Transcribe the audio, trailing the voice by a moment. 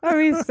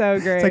That'd be so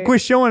great. It's like,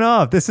 quit showing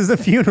off. This is a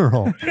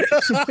funeral.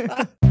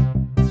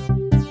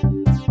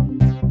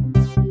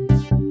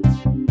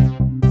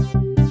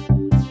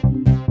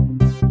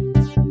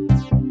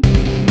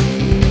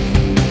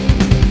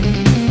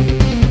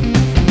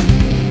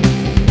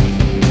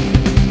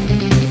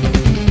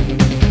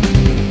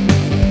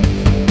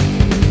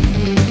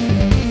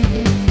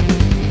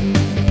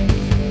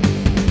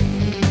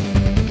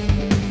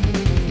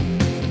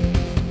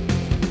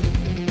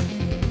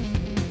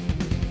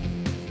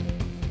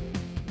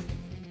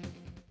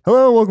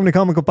 Hello, welcome to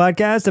Comical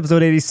Podcast,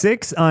 episode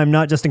 86. I'm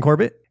not Justin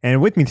Corbett,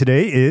 and with me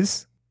today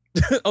is...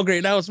 Oh,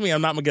 great. Now it's me.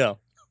 I'm not Miguel.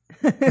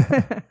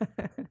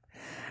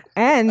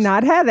 And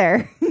not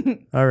Heather.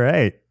 All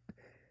right.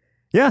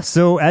 Yeah,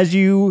 so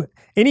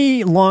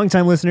any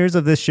longtime listeners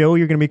of this show,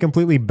 you're going to be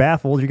completely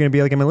baffled. You're going to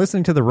be like, am I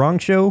listening to the wrong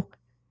show?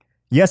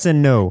 Yes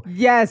and no.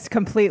 Yes,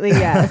 completely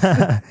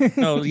yes.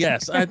 Oh,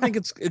 yes. I think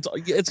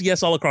it's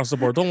yes all across the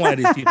board. Don't lie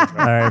to these people.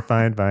 All right,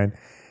 fine.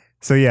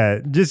 So yeah,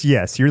 just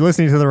yes, you're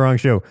listening to the wrong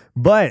show.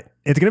 But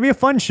it's going to be a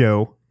fun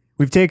show.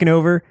 We've taken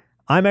over.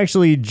 I'm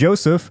actually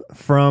Joseph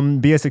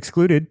from BS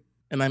Excluded.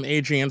 And I'm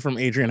Adrian from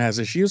Adrian Has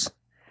Issues.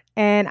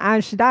 And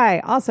I'm Shaddai,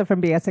 also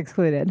from BS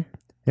Excluded.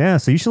 Yeah,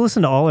 so you should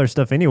listen to all our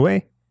stuff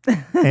anyway.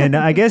 And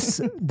I guess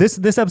this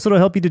episode will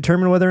help you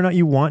determine whether or not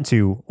you want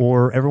to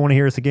or ever want to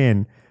hear us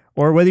again,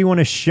 or whether you want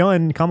to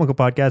shun Comical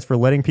Podcast for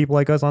letting people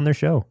like us on their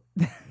show.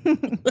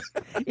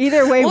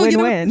 Either way,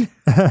 win-win.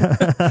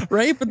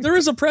 Right? But there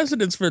is a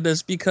precedence for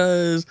this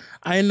because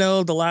I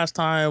know the last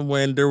time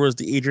when there was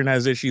the Adrian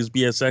Has Issues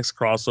BSX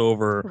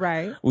crossover,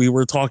 Right. we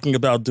were talking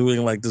about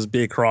doing like this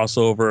big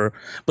crossover.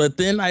 But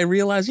then I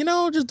realized,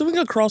 just doing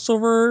a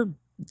crossover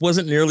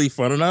wasn't nearly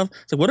fun enough.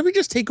 So what if we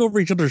just take over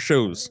each other's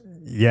shows?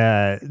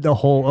 Yeah, a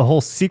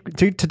whole secret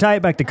to tie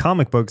it back to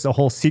comic books, a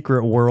whole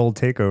secret world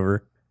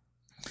takeover.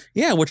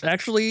 Yeah, which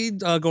actually,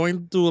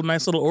 going through a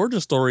nice little origin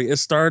story, it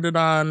started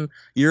on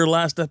your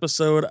last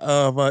episode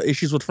of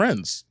Issues with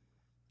Friends.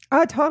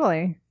 Oh,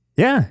 totally.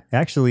 Yeah,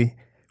 actually,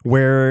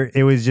 where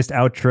it was just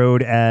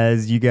outroed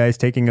as you guys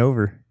taking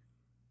over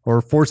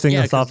or forcing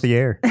us off the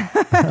air.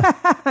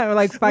 We're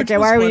like, fuck it,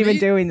 why are we even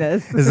doing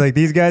this? It's like,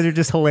 these guys are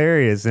just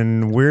hilarious,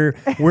 and we're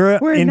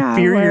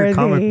inferior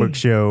comic book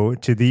show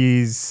to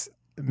these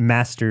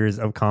masters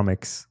of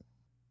comics.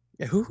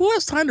 Yeah, who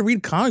has time to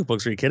read comic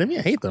books? Are you kidding me?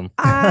 I hate them.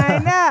 I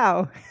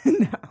know.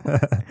 No,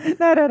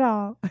 not at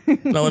all.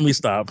 No, let me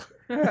stop.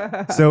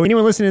 So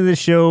anyone listening to this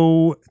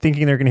show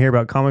thinking they're going to hear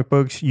about comic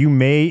books, you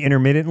may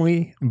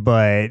intermittently,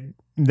 but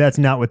that's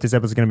not what this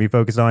episode is going to be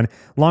focused on.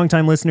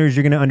 Longtime listeners,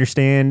 you're going to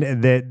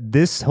understand that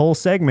this whole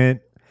segment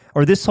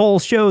or this whole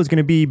show is going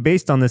to be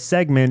based on the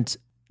segment,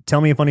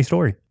 Tell Me a Funny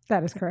Story.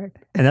 That is correct.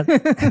 And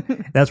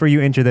that's where you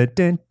enter the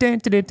dun, dun,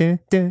 dun, dun,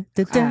 dun,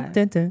 dun, dun,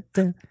 dun, dun,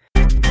 dun.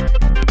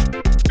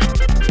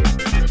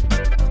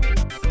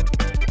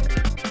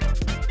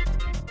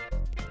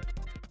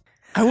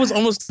 I was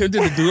almost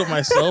tempted to do it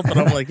myself, but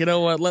I'm like, you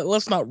know what?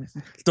 Let's not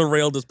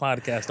derail this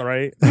podcast, all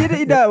right?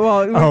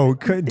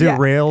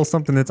 Derail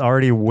something that's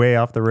already way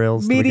off the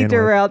rails. Meaty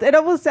derailed. It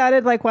almost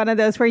sounded like one of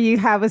those where you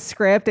have a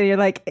script and you're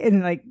like,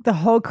 and like the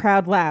whole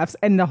crowd laughs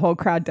and the whole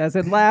crowd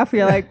doesn't laugh.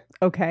 You're like,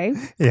 okay.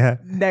 Yeah.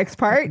 Next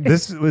part.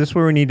 This is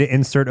where we need to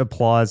insert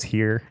applause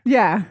here.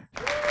 Yeah.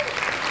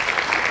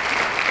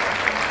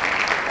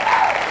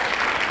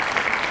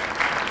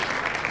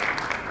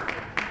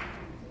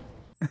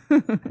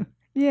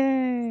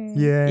 Yay.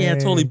 Yeah,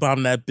 totally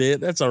bombed that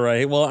bit. That's all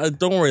right. Well,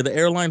 don't worry. The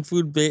airline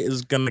food bit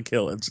is going to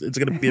kill. It's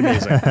going to be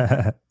amazing.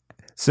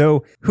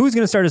 So who's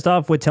going to start us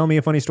off with Tell Me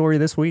a Funny Story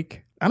this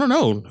week? I don't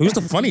know. Who's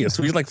the funniest?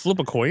 We like flip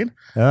a coin?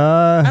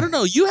 I don't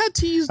know. You had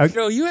teased,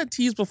 Joe. You had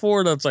teased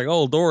before that's like,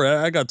 oh,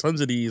 Dora, I got tons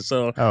of these.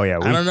 So I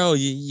don't know.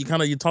 You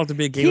talked a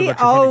big game he about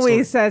your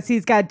always says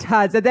he's got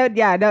tons. And then,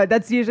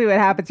 that's usually what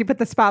happens. You put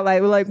the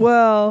spotlight. We're like,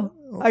 well,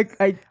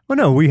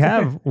 no, we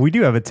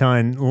do have a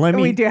ton.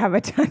 We do have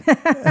a ton.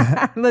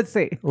 Let's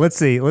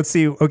see.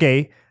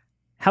 Okay.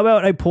 How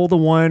about I pull the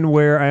one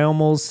where I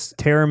almost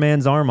tear a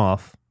man's arm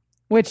off?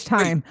 Which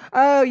time?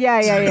 Oh, yeah.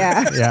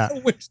 Yeah.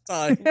 Which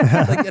time?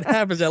 Like it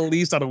happens at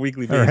least on a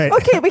weekly basis. Right.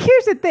 Okay, but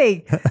here's the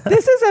thing.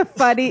 This is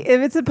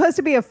if it's supposed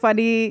to be a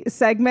funny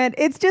segment,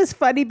 it's just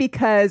funny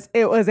because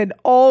it was an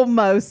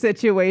almost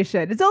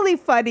situation. It's only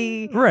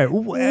funny. Right.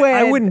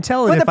 I wouldn't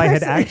tell it if I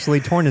had actually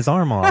torn his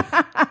arm off.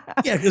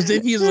 Yeah, because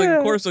then he's like,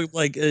 of course,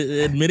 like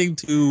admitting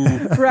to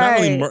not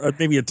really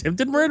maybe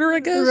attempted murder, I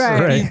guess.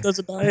 Right. He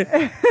doesn't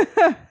die.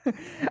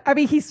 I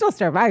mean, he still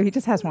survived. He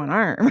just has one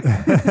arm.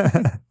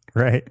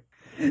 Right.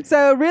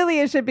 So really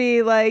it should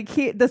be like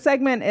the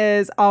segment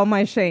is all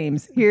my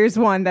shames. Here's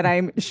one that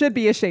I should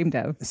be ashamed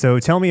of. So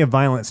tell me a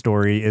violent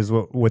story is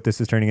what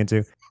this is turning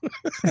into.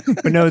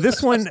 But no,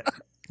 this one,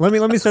 let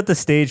me set the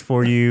stage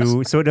for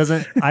you so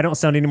I don't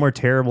sound any more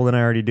terrible than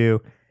I already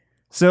do.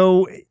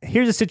 So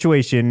here's a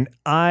situation.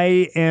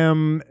 I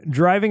am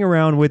driving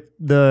around with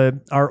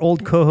our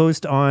old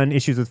co-host on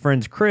Issues with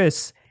Friends,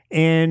 Chris,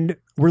 and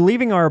we're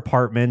leaving our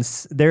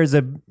apartments. There's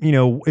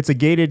it's a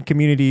gated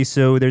community,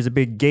 so there's a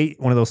big gate,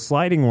 one of those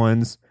sliding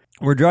ones.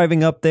 we're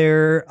driving up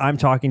there. I'm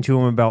talking to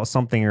him about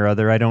something or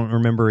other. I don't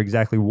remember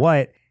exactly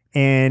what.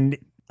 And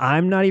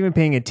I'm not even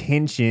paying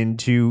attention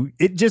to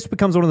it. Just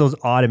becomes one of those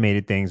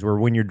automated things where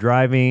when you're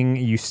driving,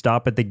 you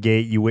stop at the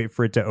gate, you wait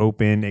for it to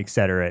open, et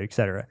cetera, et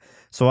cetera.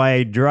 So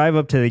I drive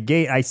up to the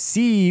gate. I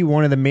see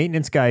one of the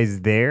maintenance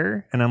guys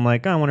there, and I'm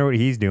like, oh, I wonder what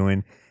he's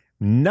doing.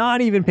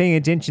 Not even paying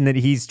attention that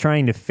he's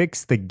trying to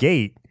fix the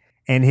gate,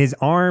 and his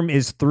arm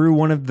is through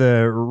one of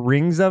the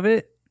rings of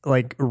it,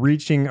 like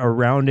reaching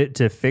around it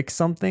to fix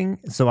something.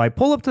 So I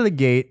pull up to the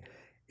gate.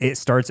 It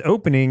starts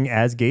opening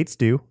as gates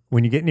do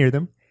when you get near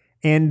them.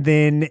 And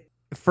then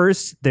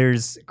first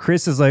there's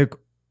Chris is like,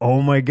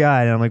 oh my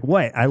God. And I'm like,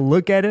 what? I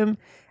look at him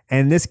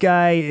and this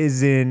guy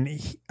is in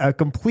a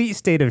complete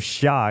state of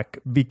shock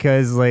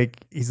because like,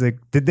 he's like,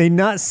 did they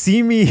not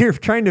see me here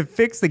trying to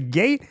fix the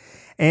gate?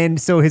 And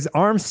so his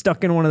arm's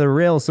stuck in one of the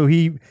rails. So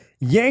he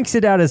yanks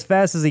it out as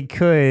fast as he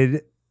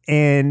could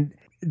and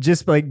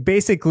just like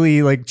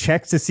basically like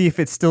checks to see if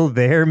it's still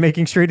there,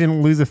 making sure he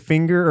didn't lose a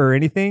finger or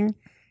anything.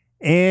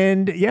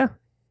 And yeah,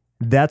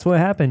 that's what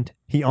happened.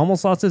 He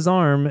almost lost his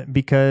arm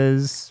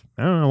because,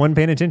 I don't know, wasn't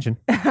paying attention.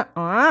 I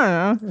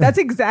don't know. That's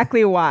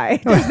exactly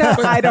why.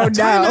 I don't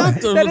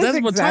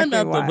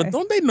know. But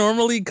don't they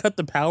normally cut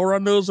the power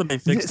on those when they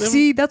fix them?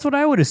 See, that's what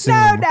I would assume.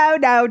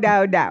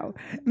 No.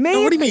 Maybe.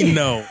 No, what do you mean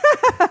no?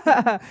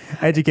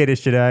 Educated,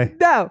 should I?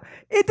 No,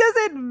 it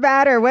doesn't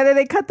matter whether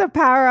they cut the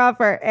power off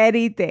or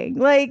anything.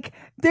 Like,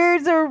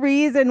 there's a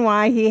reason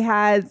why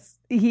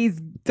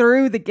he's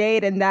through the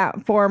gate in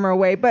that form or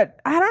way, but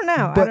I don't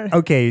know. But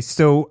okay,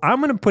 so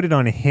I'm going to put it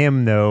on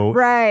him though.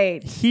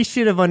 Right. He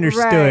should have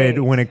understood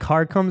when a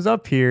car comes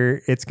up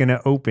here, it's going to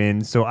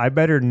open. So I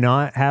better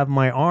not have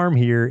my arm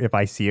here if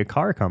I see a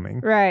car coming.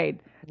 Right.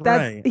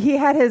 He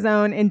had his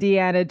own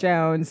Indiana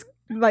Jones,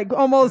 like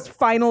almost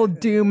final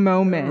doom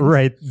moment.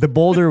 Right. The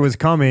boulder was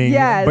coming,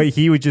 yes. But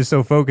he was just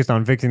so focused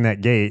on fixing that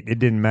gate, it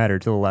didn't matter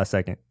till the last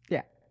second.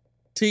 Yeah.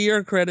 To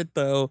your credit,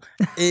 though,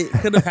 it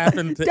could have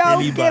happened to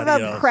anybody Don't give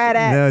him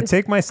credit. No,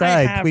 take my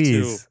side,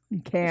 please.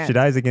 You can't.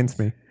 Shadai's against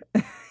me.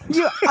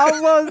 You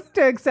almost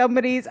took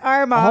somebody's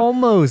arm off.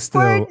 Almost,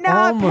 though. For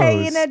not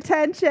paying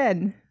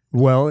attention.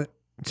 Well,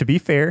 to be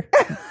fair,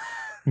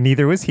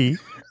 neither was he.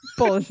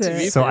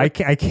 Bullshit. So I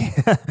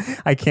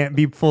can't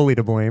be fully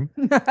to blame.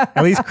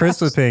 At least Chris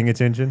was paying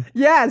attention.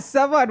 Yes,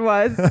 someone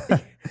was.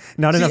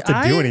 Not enough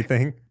to do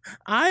anything.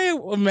 I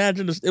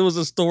imagined it was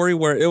a story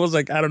where it was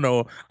like, I don't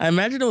know. I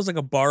imagined it was like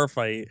a bar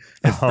fight.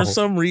 And for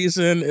some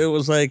reason, it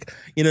was like,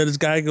 this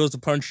guy goes to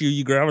punch you,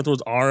 you grab onto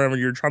his arm,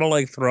 and you're trying to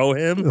like throw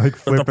him. Like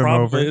flip but the him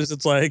problem over. is,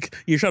 it's like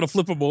you try to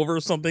flip him over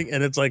or something,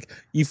 and it's like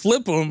you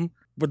flip him,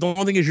 but the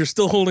one thing is you're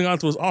still holding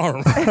onto his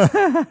arm.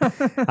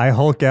 I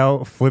Hulk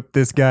out, flip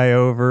this guy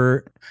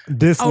over,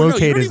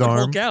 dislocate his arm.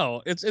 Hulk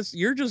out. It's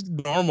you're just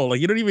normal. Like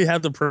you don't even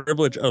have the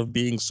privilege of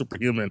being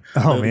superhuman.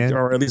 Man.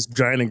 Or at least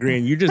giant and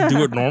green. You just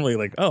do it normally.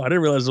 Like, oh, I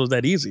didn't realize it was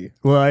that easy.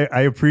 Well,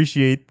 I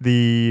appreciate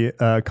the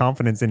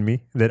confidence in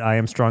me that I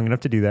am strong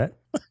enough to do that.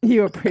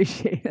 You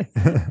appreciate it.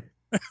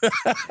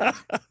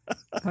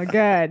 Oh,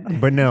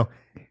 good. But no,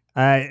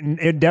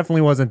 it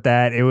definitely wasn't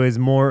that. It was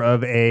more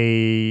of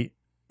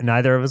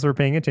neither of us were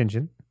paying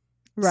attention.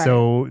 Right.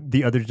 So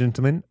the other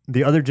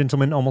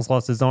gentleman almost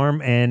lost his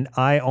arm, and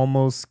I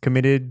almost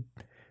committed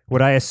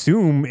what I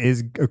assume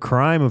is a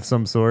crime of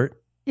some sort.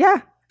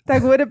 Yeah,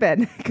 that would have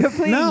been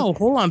complete. No,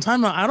 hold on,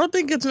 time out. I don't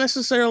think it's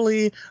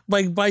necessarily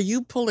like by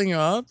you pulling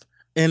up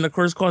and of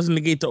course causing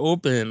the gate to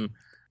open.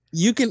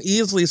 You can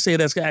easily say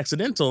that's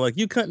accidental. Like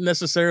you couldn't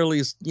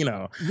necessarily,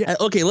 Yeah.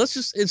 Okay,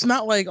 it's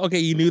not like, okay,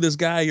 you knew this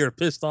guy, you're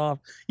pissed off.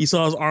 You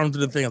saw his arm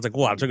through the thing. I was like,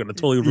 watch, I'm going to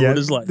totally ruin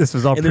his life. This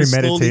was all and then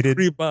slowly premeditated.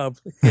 creep up.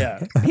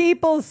 Yeah.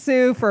 People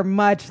sue for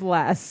much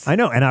less. I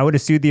know, and I would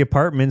have sued the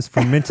apartments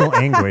for mental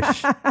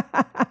anguish.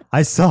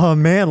 I saw a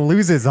man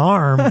lose his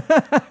arm.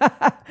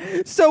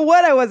 So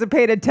what? I wasn't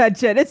paying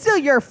attention. It's still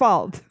your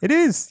fault. It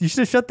is. You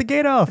should have shut the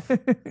gate off.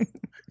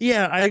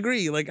 Yeah, I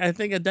agree. Like, I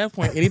think at that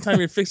point, anytime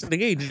you're fixing the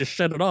gate, you just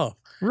shut it off.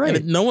 Right.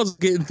 And no one's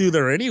getting through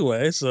there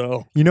anyway,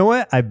 so. You know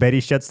what? I bet he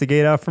shuts the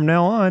gate off from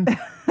now on.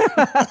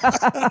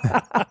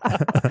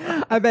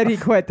 I bet he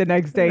quit the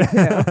next day,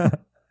 too.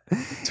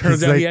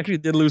 Turns out he actually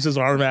did lose his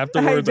arm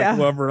afterwards. I know. Like,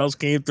 whoever else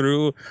came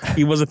through,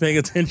 he wasn't paying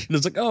attention.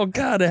 It's like, oh,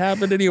 God, it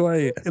happened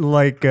anyway.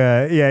 Like,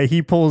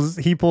 he pulls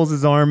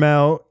his arm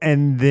out,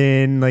 and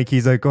then, like,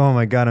 he's like, oh,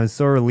 my God, I'm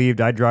so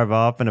relieved. I drive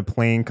off, and a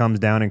plane comes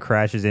down and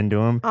crashes into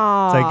him.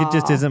 Aww. It's like, it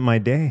just isn't my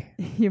day.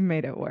 You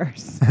made it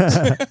worse.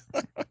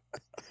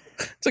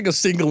 It's like a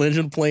single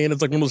engine plane.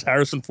 It's like one of those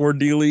Harrison Ford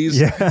dealies.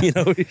 Yeah.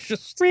 It's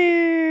just.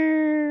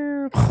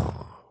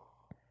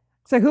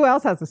 So who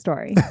else has a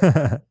story?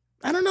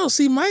 I don't know.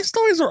 See, my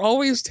stories are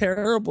always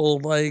terrible.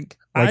 Like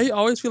I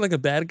always feel like a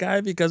bad guy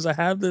because I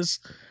have this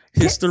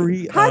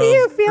history. How do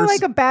you feel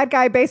like a bad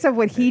guy based on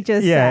what he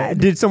just said?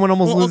 Did someone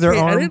almost lose their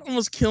arm? I didn't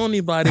almost kill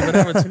anybody, but I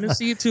have a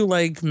tendency to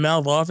like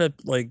mouth off at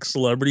like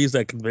celebrities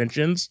at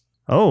conventions.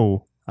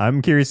 Oh,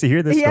 I'm curious to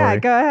hear this story. Yeah,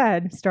 go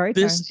ahead. Story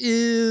time. This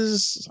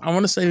is, I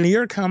want to say, New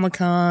York Comic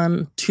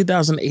Con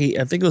 2008.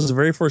 I think it was the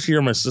very first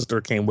year my sister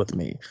came with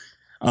me.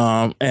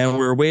 And we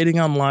were waiting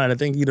online, I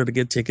think either to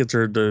get tickets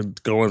or to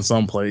go in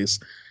someplace.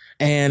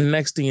 And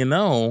next thing you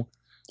know,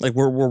 like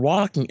we're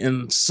walking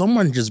and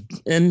someone just,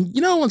 and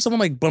you know when someone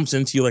like bumps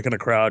into you like in a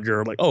crowd,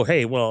 you're like, oh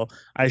hey, well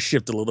I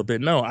shifted a little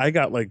bit. No, I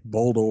got like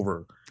bowled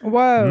over.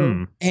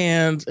 Whoa.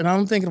 And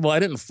I'm thinking, well, I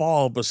didn't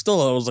fall, but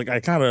still I was like, I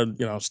kind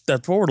of,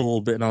 stepped forward a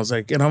little bit, and I was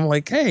like, and I'm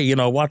like, hey,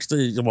 watch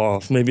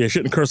well, maybe I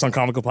shouldn't curse on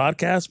comical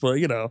podcasts, but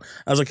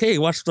I was like, hey,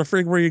 watch the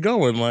frig, where you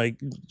going? Like,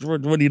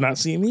 what, do you not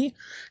see me?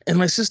 And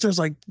my sister's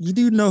like, you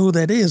do know who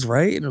that is,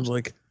 right? And I was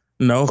like,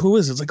 no, who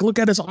is it? It's like, look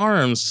at his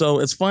arms. So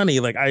it's funny.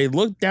 Like I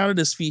look down at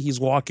his feet, he's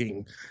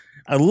walking.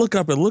 I look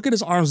up and look at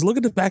his arms, look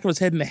at the back of his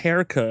head and the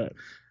haircut,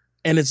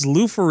 and it's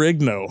Lou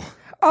Ferrigno.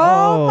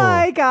 Oh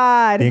my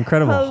God. The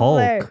Incredible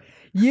Hulk.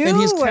 And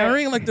he's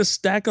carrying like the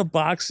stack of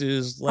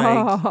boxes,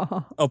 like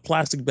a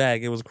plastic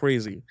bag. It was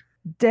crazy.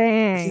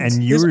 Dang.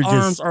 And his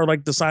arms are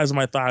like the size of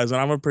my thighs, and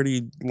I'm a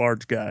pretty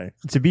large guy.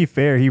 To be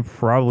fair, he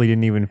probably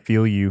didn't even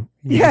feel you.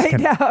 Yeah, I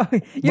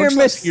know. You're a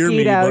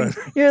mosquito.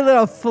 You're a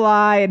little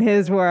fly in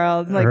his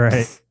world. Like,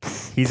 right.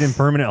 He's in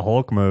permanent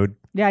Hulk mode.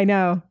 Yeah, I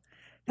know.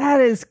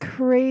 That is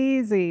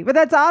crazy. But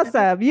that's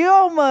awesome. You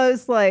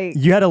almost started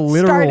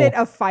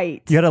a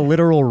fight. You had a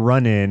literal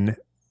run-in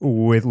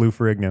with Lou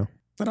Ferrigno.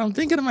 But I'm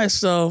thinking to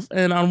myself,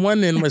 and on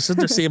one end, my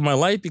sister saved my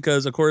life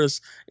because, of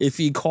course, if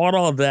he caught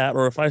all that,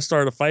 or if I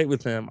started a fight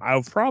with him,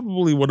 I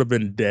probably would have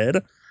been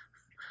dead.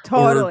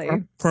 Totally.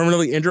 Or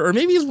permanently injured. Or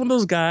maybe he's one of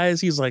those guys,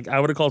 he's like,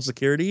 I would have called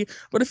security.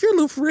 But if you're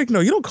Lou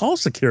Ferrigno, you don't call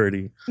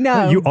security.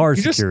 No. You are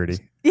security.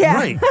 Yeah.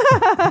 Right.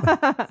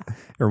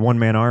 Or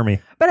one-man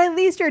army. But at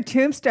least your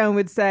tombstone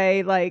would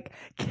say, like,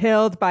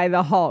 killed by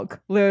the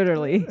Hulk,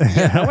 literally.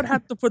 Yeah, I would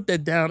have to put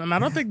that down. And I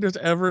don't think there's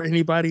ever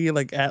anybody,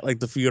 like, at, like,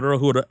 the funeral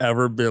who would have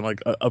ever been,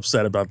 like,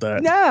 upset about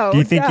that. No. Do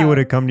you think he would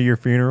have come to your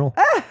funeral?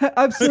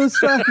 I'm so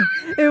sorry.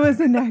 It was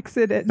an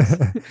accident.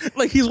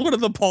 Like, he's one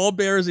of the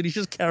pallbearers, and he's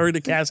just carrying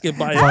the casket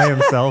by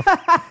himself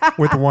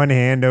with one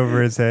hand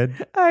over his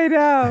head. I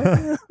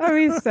know. That'd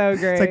be so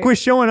great. It's like, quit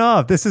showing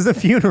off. This is a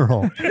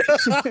funeral.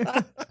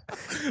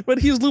 But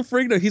he's Lou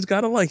Ferrigno. He's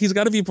got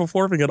to be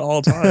performing at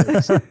all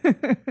times.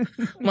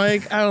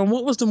 Like,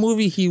 what was the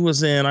movie he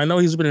was in? I know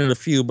he's been in a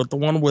few, but the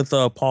one with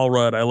Paul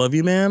Rudd, I Love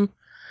You, Man.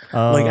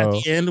 Like at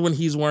the end when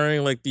he's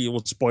wearing like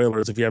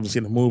spoilers if you haven't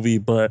seen the movie,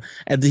 but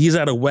he's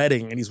at a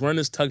wedding and he's wearing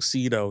this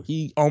tuxedo.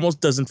 He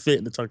almost doesn't fit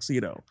in the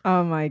tuxedo.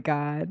 Oh my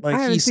God.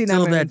 Like he's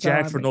still that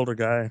Jack for an older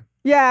guy.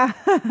 Yeah.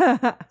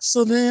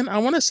 So then I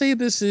want to say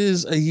this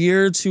is a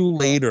year or two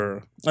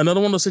later. Another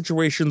one of those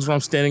situations where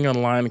I'm standing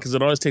online because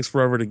it always takes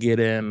forever to get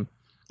in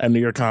at New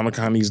York Comic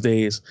Con these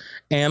days.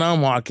 And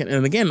I'm walking,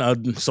 and again,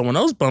 someone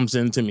else bumps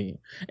into me.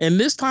 And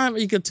this time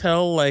you could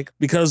tell, like,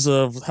 because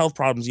of health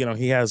problems,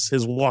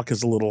 his walk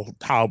is a little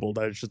hobbled,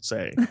 I should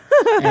say.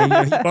 And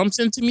he bumps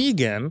into me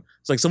again.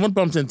 It's like someone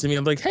bumps into me.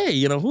 I'm like, hey,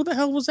 who the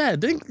hell was that?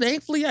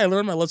 Thankfully, I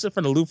learned my lesson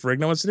from the Lou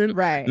Ferrigno incident.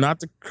 Right.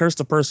 Not to curse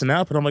the person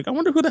out, but I'm like, I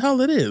wonder who the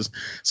hell it is.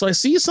 So I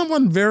see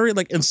someone very,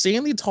 like,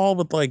 insanely tall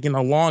with, like,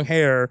 long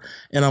hair.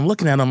 And I'm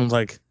looking at him. I'm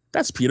like,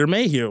 that's Peter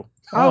Mayhew.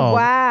 Oh,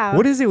 wow.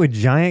 What is it with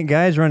giant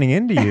guys running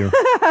into you?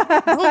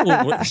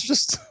 No, it's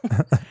just...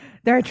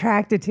 They're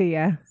attracted to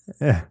you.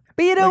 Yeah.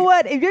 But you know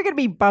what? If you're going to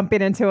be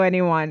bumping into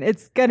anyone,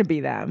 it's going to be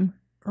them.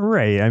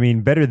 Right. I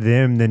mean, better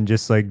them than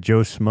just like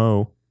Joe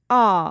Schmo.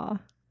 Aw.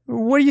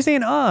 What are you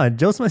saying?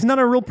 Joe Schmo's not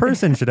a real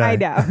person, should I? I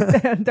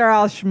know. They're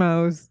all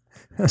schmoes.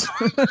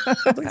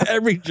 Like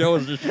every Joe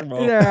is a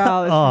schmo. They're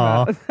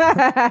all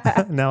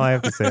schmoes. Now I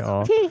have to say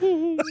aw.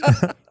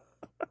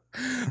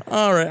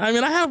 All right. I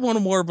mean, I have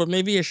one more, but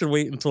maybe I should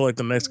wait until like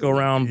the next go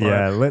round.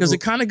 Yeah, because it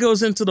kind of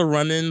goes into the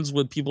run-ins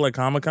with people at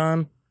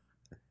Comic-Con.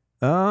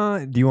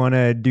 Do you want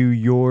to do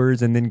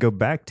yours and then go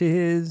back to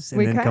his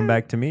and then come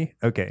back to me?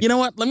 Okay. You know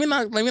what? Let me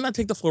not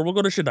take the floor. We'll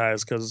go to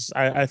Shadai's because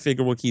I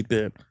figure we'll keep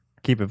it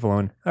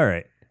flowing. All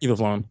right. Keep it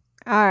flowing.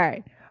 All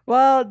right.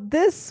 Well,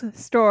 this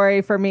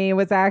story for me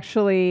was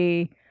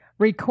actually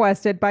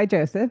requested by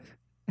Joseph.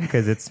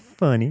 Because it's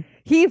funny.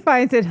 He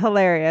finds it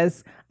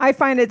hilarious. I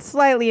find it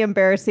slightly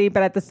embarrassing,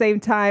 but at the same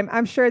time,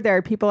 I'm sure there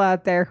are people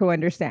out there who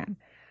understand.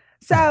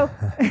 So,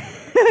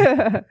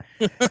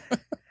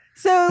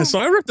 so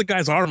I ripped the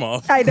guy's arm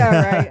off. I know,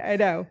 right? I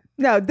know.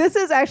 No, this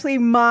is actually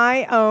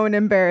my own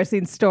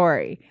embarrassing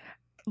story.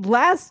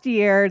 Last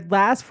year,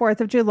 last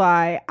 4th of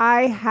July,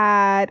 I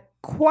had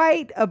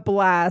quite a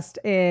blast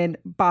in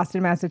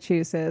Boston,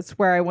 Massachusetts,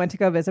 where I went to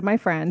go visit my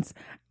friends.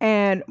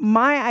 And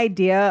my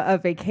idea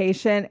of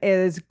vacation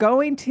is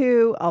going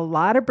to a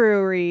lot of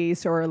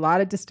breweries or a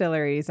lot of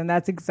distilleries. And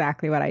that's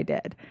exactly what I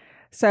did.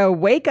 So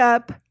wake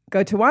up,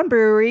 go to one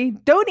brewery,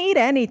 don't eat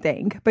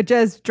anything, but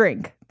just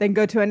drink, then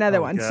go to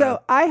another one. God.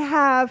 So I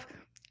have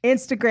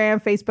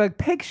Instagram, Facebook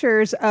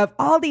pictures of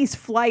all these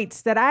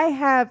flights that I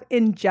have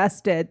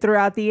ingested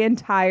throughout the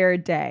entire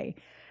day,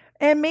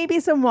 and maybe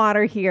some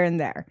water here and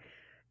there.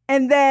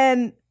 And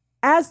then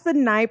as the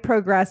night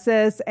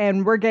progresses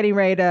and we're getting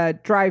ready to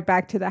drive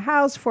back to the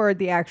house for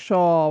the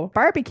actual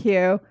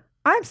barbecue,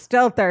 I'm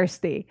still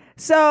thirsty.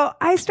 So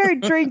I start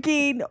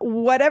drinking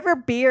whatever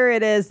beer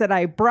it is that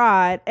I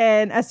brought.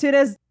 And as soon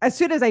as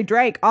I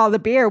drank all the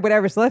beer,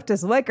 whatever's left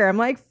is liquor, I'm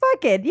like,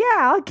 fuck it. Yeah,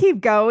 I'll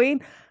keep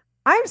going.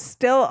 I'm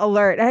still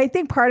alert. And I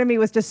think part of me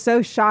was just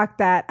so shocked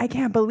that I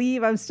can't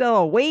believe I'm still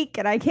awake.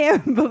 And I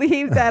can't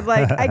believe that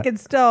like I can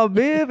still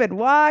move and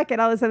walk and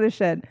all this other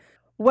shit.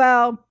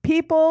 Well,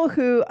 people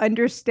who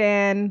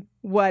understand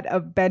what a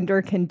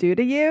bender can do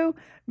to you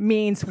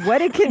means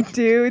what it can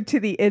do to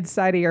the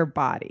inside of your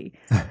body.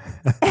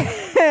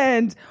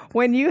 And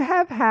when you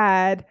have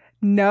had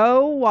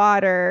no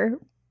water,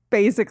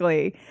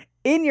 basically,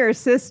 in your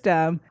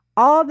system,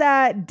 all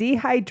that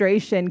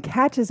dehydration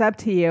catches up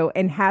to you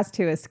and has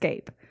to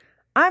escape.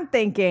 I'm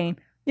thinking,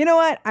 you know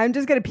what? I'm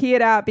just going to pee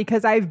it out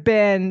because I've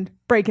been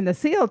breaking the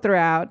seal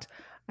throughout.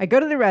 I go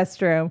to the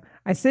restroom,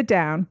 I sit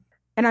down,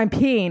 and I'm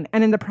peeing.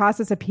 And in the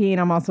process of peeing,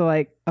 I'm also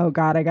like, oh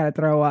God, I got to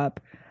throw up.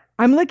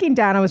 I'm looking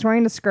down. I was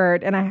wearing a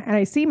skirt and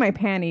I see my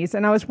panties,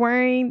 and I was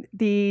wearing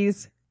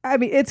these. I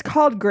mean, it's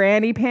called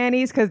granny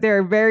panties because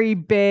they're very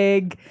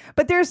big,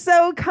 but they're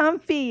so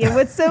comfy. And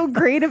what's so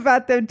great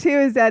about them too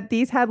is that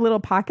these had little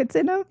pockets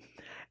in them.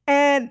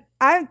 And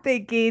I'm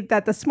thinking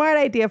that the smart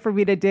idea for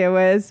me to do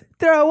is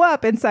throw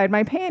up inside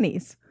my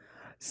panties.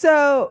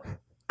 So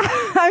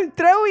I'm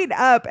throwing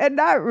up and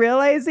not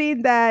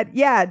realizing that,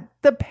 yeah,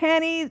 the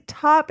panty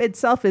top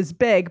itself is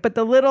big, but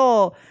the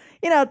little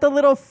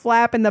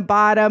flap in the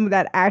bottom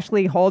that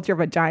actually holds your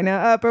vagina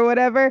up or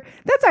whatever,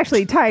 that's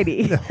actually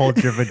tiny.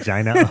 Holds your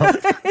vagina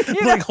up.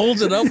 Like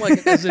holds it up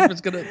like as if it's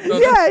gonna. No,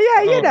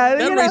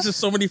 that raises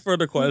so many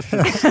further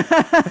questions.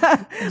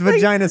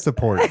 Vagina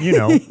support,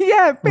 Yeah,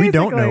 basically. We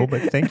don't know,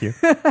 but thank you.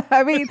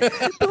 I mean,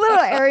 the little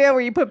area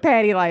where you put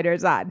panty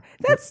liners on,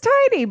 that's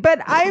tiny.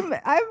 But I'm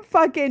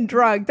fucking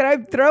drunk that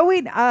I'm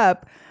throwing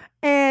up,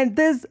 and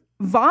this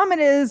vomit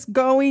is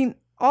going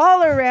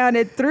all around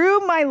it through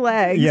my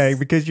legs. Yeah,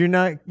 because you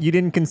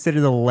didn't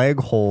consider the leg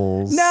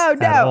holes. No,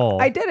 at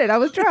all. I didn't. I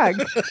was drunk.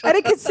 I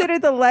didn't consider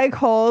the leg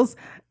holes.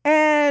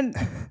 And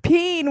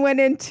peeing went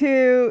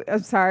into,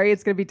 I'm sorry,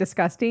 it's going to be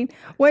disgusting,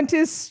 went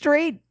to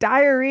straight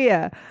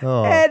diarrhea.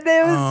 Oh. And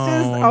it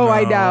was no.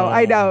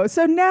 I know.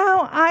 So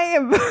now I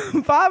am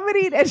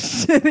vomiting and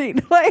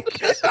shitting like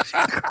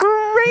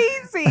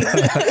crazy.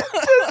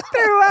 Just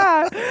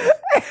throughout.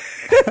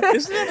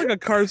 Isn't that like a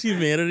Cars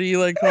Humanity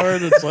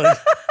card? It's like...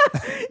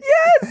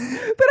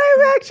 Yes, but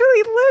I've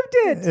actually lived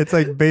it. It's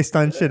like based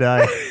on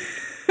Shaddai.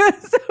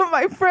 So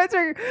my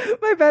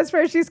best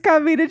friend, she's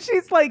coming and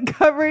she's like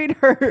covering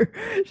her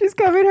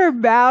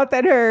mouth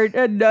and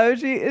her nose.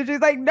 She's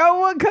like, no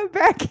one come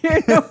back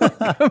here. No one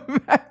come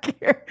back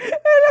here.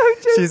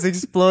 And she's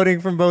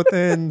exploding from both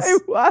ends.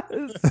 I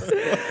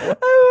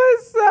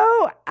was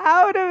so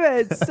out of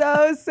it.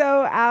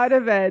 So out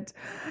of it.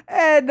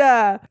 And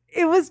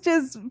it was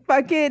just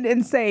fucking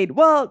insane.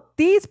 Well,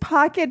 these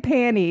pocket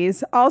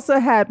panties also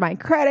had my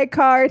credit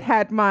card,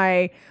 had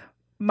my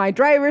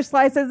driver's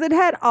license. It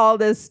had all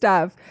this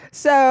stuff.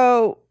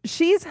 So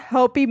she's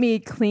helping me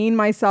clean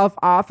myself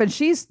off and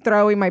she's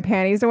throwing my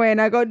panties away. And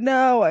I go,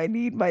 no, I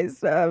need my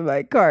stuff.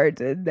 My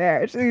card's in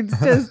there. She's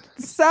just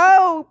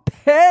so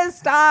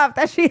pissed off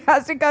that she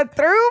has to go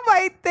through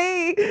my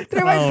panties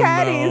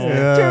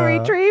to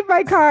retrieve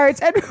my cards.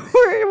 And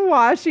we're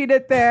washing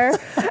it there. And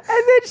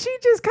then she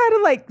just kind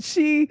of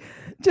she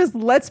just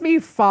lets me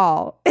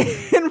fall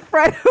in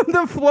front of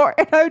the floor,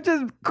 and I'm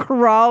just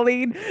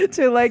crawling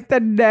to the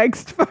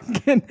next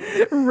fucking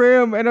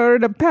room in order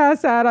to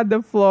pass out on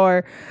the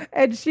floor.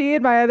 And she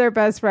and my other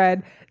best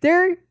friend,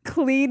 they're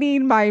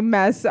cleaning my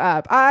mess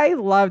up. I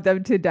love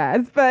them to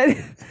death, but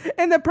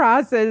in the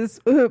process,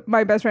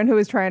 my best friend who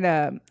was trying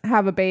to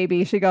have a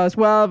baby, she goes,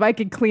 well, if I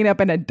could clean up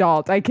an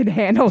adult, I could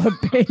handle a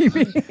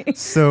baby.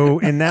 So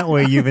in that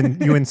way, you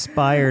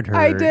inspired her.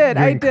 I did.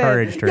 You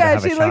encouraged her to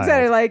have a child. Yeah, she looks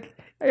at her like,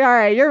 all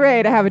right, you're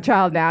ready to have a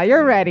child now.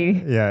 You're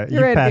ready. Yeah,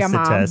 you're ready passed the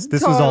test.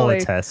 This was all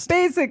a test.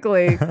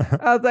 Basically,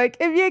 I was like,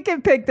 if you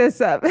can pick this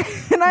up.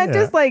 And I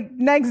just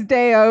next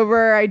day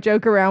over, I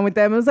joke around with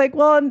them. I was like,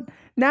 well,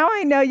 now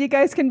I know you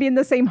guys can be in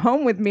the same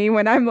home with me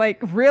when I'm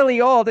really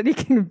old and you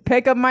can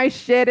pick up my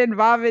shit and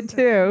vomit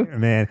too.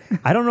 Man,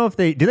 I don't know if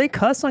do they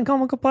cuss on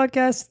Comical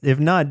Podcast? If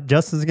not,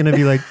 Justin's going to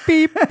be like,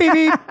 beep, beep,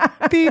 beep,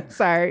 beep.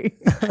 Sorry.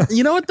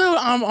 You know what though?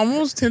 I'm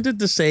almost tempted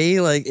to say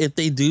if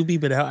they do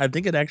beep it out, I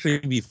think it'd actually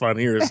be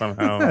funnier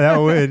somehow. That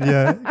would,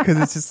 yeah. Because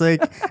it's just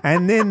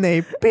and then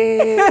they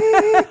beep.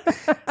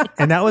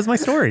 And that was my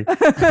story.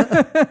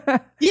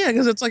 Yeah,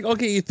 because it's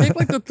okay, you take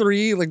the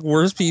three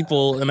worst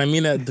people, and I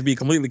mean that to be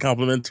completely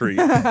complimentary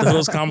to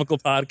those Comical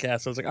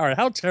Podcasts. I was like, all right,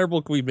 how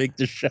terrible can we make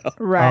this show?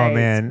 Right. Oh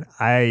man,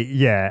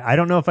 I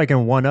don't know if I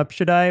can one up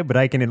Shaddai, but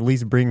I can at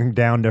least bring him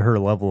down to her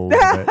level a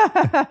little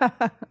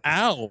bit.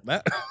 Ow,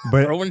 but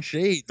throwing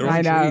shade.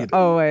 I know, shade.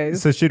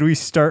 always. So should we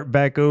start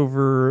back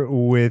over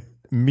with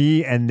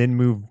me and then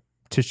move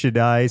to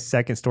Shaddai's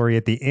second story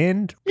at the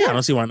end? Yeah, I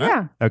don't see why not.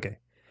 Yeah. Okay.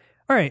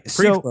 All right.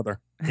 Preach, brother.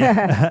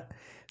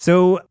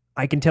 So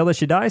I can tell a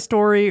Shaddai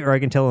story or I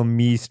can tell a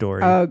me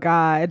story. Oh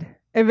God.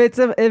 If it's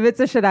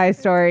a Shaddai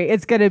story,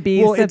 it's gonna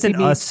be it's an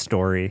us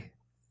story.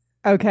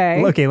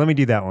 Okay. Okay, let me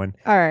do that one.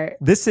 All right.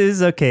 This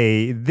is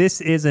okay.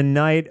 This is a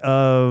night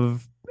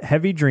of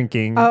heavy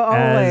drinking. Oh,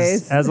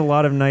 always. As a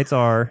lot of nights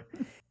are.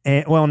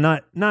 And well,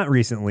 not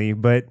recently,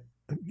 but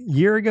a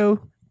year ago,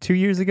 2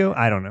 years ago,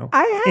 I don't know.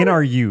 In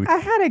our youth. I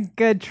had a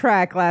good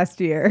track last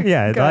year.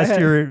 Yeah, Go last ahead.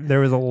 year there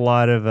was a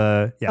lot of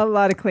A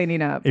lot of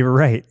cleaning up. You're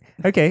right.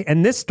 Okay,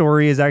 and this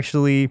story is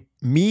actually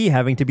me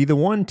having to be the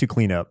one to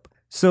clean up.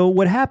 So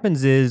what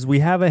happens is we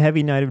have a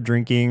heavy night of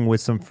drinking with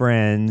some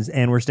friends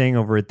and we're staying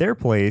over at their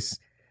place.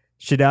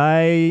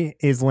 Shaddai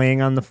is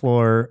laying on the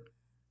floor,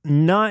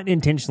 not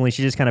intentionally.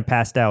 She just kind of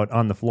passed out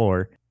on the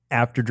floor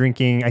after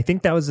drinking. I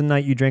think that was the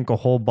night you drank a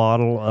whole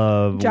bottle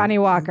of Johnny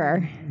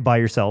Walker by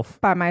yourself.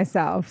 by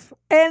myself.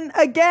 And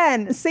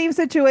again, same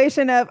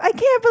situation of, I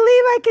can't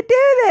believe I could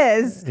do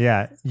this.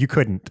 Yeah, you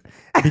couldn't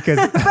because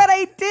But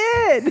I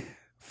did.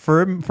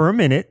 for a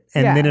minute,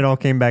 and Yeah. then it all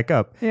came back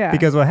up. Yeah.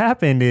 Because what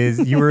happened is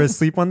you were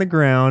asleep on the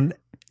ground,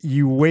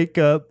 you wake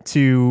up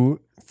to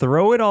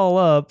throw it all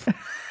up,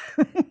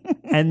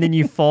 and then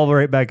you fall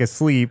right back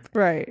asleep.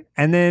 Right.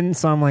 And then,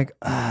 so I'm like,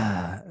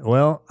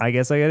 well, I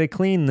guess I got to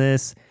clean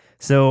this.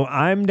 So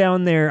I'm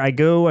down there. I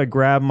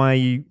grab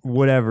my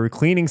whatever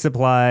cleaning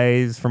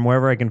supplies from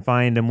wherever I can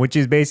find them, which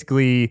is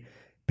basically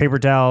paper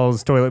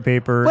towels, toilet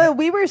paper. Well,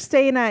 we were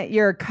staying at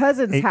your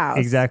cousin's house.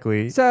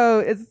 Exactly. So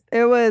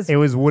it was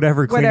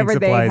whatever cleaning Whatever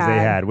they supplies they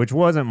had. had, which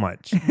wasn't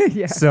much.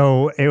 Yeah.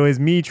 So it was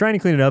me trying to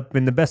clean it up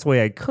in the best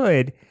way I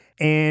could.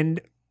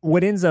 And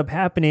what ends up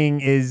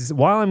happening is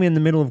while I'm in the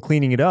middle of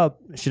cleaning it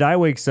up, Shaddai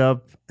wakes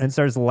up and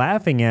starts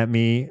laughing at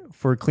me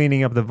for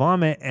cleaning up the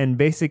vomit. And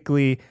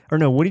basically, or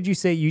no, what did you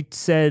say? You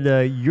said,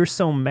 you're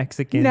so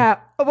Mexican. No.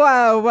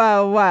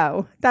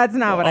 Whoa. That's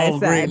not what I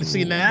said. Great.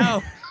 See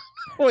now?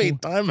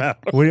 Wait, time out.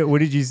 What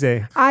did you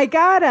say? I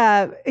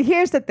got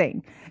here's the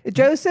thing.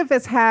 Joseph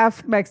is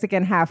half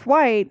Mexican, half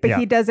white, but Yeah.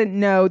 he doesn't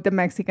know the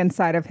Mexican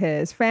side of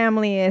his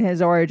family and his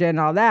origin and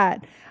all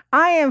that.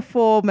 I am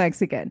full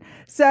Mexican.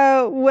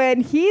 So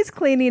when he's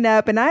cleaning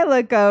up and I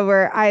look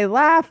over, I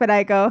laugh and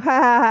I go, ha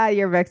ha ha,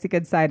 your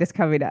Mexican side is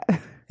coming up.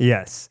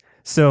 Yes.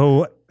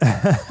 So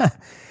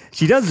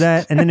she does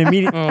that and then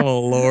immediately.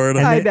 Oh, Lord.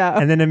 I know.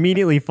 And then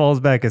immediately falls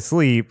back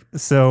asleep.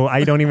 So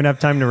I don't even have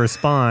time to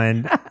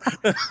respond.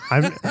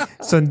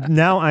 So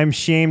now I'm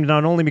shamed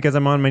not only because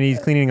I'm on my knees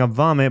cleaning up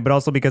vomit, but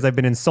also because I've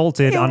been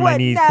insulted on my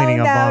knees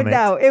cleaning up vomit.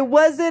 No, it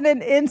wasn't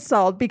an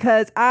insult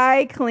because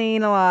I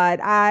clean a lot.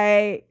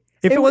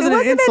 If it wasn't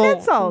an insult,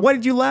 insult. why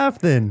did you laugh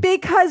then?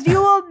 Because you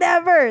will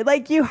never,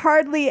 you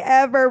hardly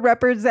ever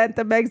represent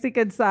the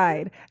Mexican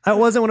side. That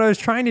wasn't what I was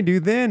trying to do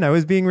then. I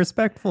was being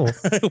respectful.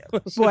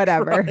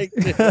 Whatever.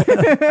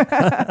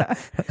 The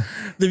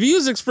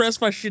views expressed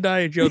by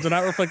Shaddai and Joe do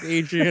not reflect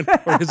Adrian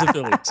or his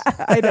affiliates.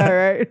 I know,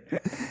 right?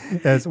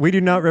 Yes, we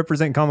do not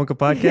represent Comical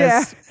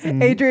Podcasts,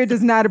 Yeah. Adrian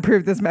does not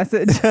approve this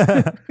message.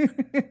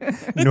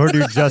 nor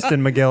do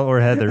Justin, Miguel,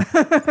 or Heather.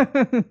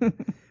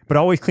 But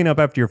always clean up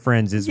after your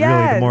friends is really the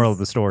Yes. moral of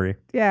the story.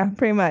 Yeah,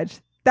 pretty much.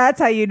 That's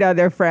how you know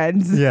they're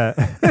friends. Yeah.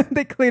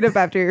 They clean up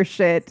after your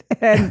shit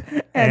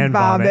and And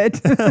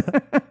vomit.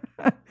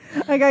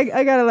 I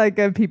gotta like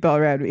good people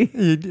around me.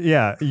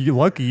 You're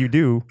lucky you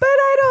do. But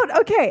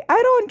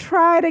I don't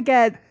try to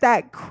get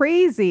that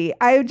crazy.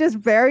 I'm just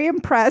very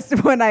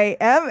impressed when I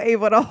am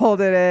able to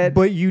hold it in.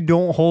 But you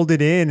don't hold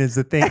it in is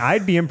the thing.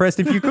 I'd be impressed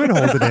if you could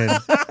hold it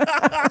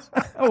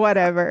in.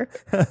 Whatever.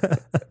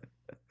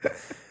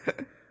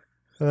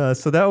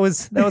 So that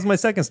was my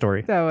second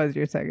story. That was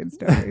your second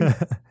story.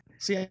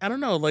 See, I don't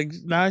know.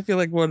 Now I feel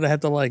like we're gonna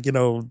have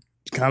to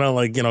kind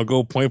of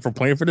go point for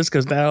point for this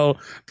because now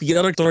the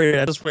other story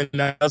at this point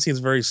now seems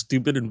very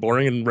stupid and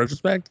boring in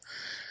retrospect.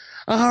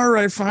 All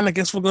right, fine. I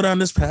guess we'll go down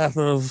this path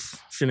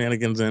of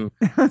shenanigans. And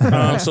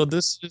so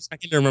this is, I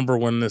can't remember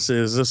when this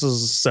is. This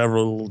is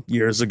several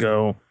years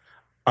ago.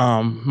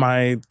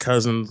 My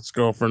cousin's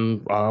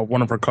girlfriend,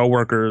 one of her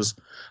coworkers,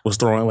 was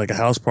throwing a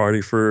house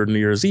party for New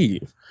Year's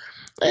Eve.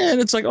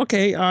 And it's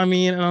okay,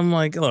 and I'm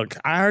like, look,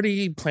 I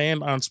already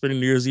planned on spending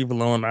New Year's Eve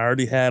alone. I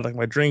already had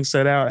my drink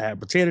set out. I had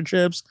potato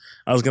chips.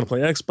 I was going to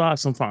play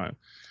Xbox. I'm fine.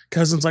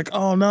 Cousin's like,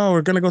 oh no,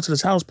 we're going to go to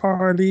this house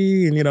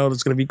party and,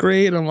 it's going to be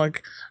great. And I'm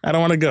like, I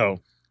don't want to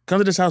go. Come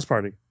to this house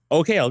party.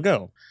 Okay, I'll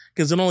go.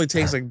 Because it only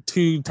takes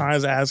 2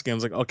 times asking.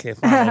 It's okay,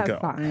 fine, I'll go.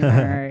 Fine, all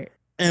right.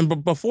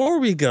 But before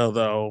we go,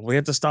 though, we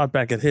had to stop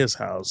back at his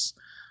house.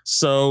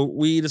 So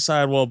we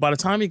decided, well, by the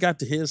time he got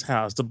to his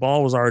house, the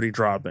ball was already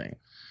dropping.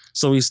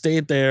 So we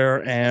stayed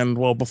there, and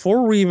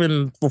before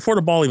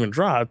the ball even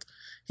dropped,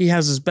 he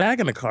has his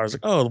bag in the car. He's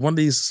like, oh, one of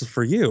these is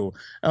for you.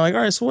 I'm like,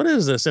 all right, so what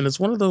is this? And it's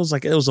one of those,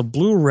 it was a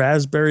blue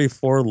raspberry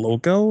 4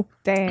 Loco.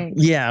 Dang.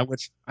 Yeah,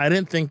 which I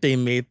didn't think they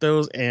made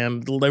those,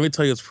 and let me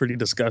tell you, it's pretty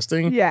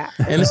disgusting. Yeah.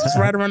 And this is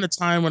right around the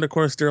time when, of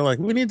course, they're like,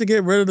 we need to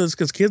get rid of this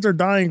because kids are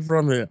dying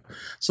from it.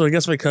 So I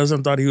guess my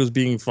cousin thought he was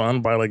being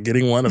fun by like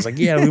getting one. It's like,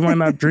 yeah, we might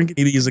not drink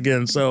any of these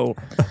again. So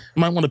you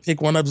might want to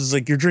pick one up. It's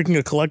like, you're drinking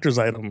a collector's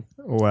item.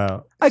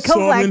 Wow. A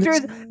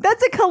collector's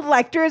that's a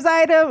collector's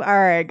item? All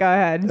right, go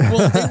ahead.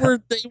 Well,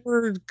 they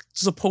were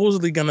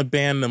supposedly gonna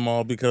ban them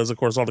all because of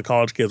course all the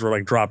college kids were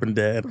like dropping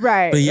dead.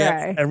 Right. But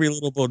yeah, right. every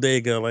little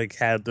bodega like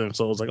had them.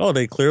 So it was like, oh,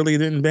 they clearly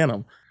didn't ban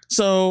them.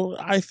 So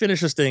I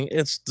finished this thing.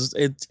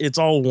 It's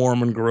all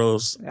warm and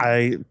gross. Yeah.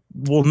 I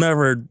will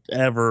never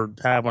ever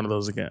have one of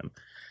those again.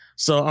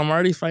 So I'm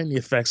already fighting the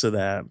effects of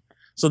that.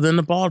 So then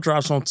the ball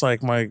drops, and it's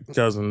like my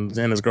cousin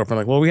and his girlfriend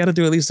like, well, we got to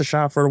do at least a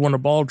shot for when the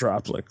ball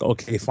drops. Like,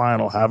 okay, fine,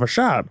 I'll have a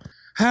shot.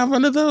 Have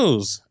one of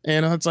those.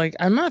 And it's like,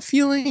 I'm not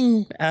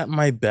feeling at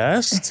my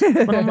best,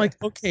 but I'm like,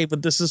 okay,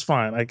 but this is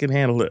fine. I can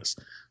handle this.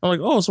 I'm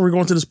like, oh, so we're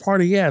going to this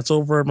party? Yeah, it's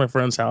over at my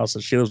friend's house,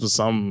 and she lives in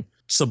some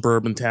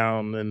suburban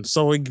town. And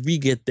so we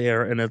get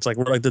there, and it's like,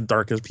 we're like the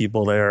darkest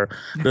people there.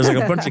 There's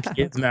like a bunch of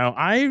kids. Now,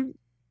 I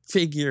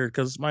figured,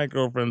 because my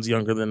girlfriend's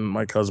younger than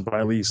my cousin by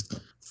at least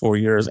 4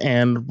 years,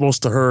 and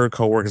most of her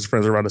coworkers,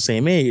 friends are around the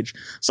same age.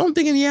 So I'm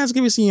thinking, yeah, it's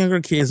gonna be some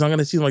younger kids. I'm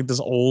gonna see like this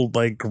old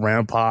like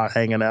grandpa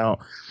hanging out.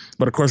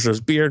 But of course,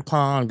 there's beer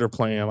pong. They're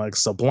playing like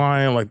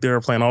Sublime, like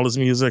they're playing all this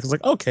music. It's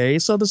like, okay,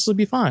 so this will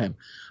be fine.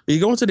 But you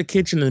go into the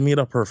kitchen and meet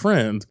up her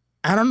friend.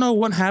 I don't know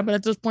what happened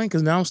at this point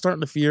because now I'm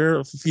starting to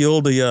feel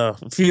the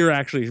fear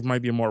actually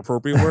might be a more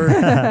appropriate word.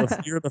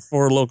 The fear of the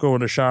Four Loko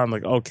in the shot. I'm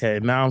like, okay,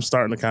 now I'm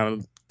starting to kind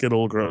of get a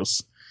little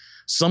gross.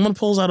 Someone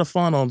pulls out a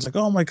funnel and it's like,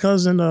 oh, my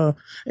cousin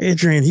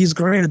Adrian, he's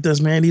great at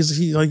this, man.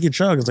 He like you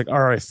chug. It's like,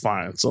 all right,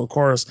 fine. So of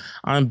course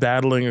I'm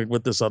battling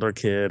with this other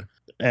kid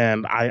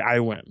and I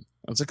win.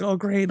 It's like, oh,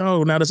 great.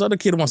 Oh, now this other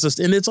kid wants this.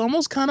 And it's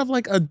almost kind of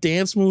like a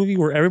dance movie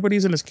where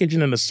everybody's in this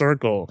kitchen in a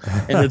circle.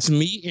 And it's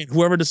me and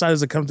whoever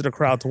decides to come to the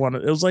crowd to want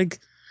it. It was like,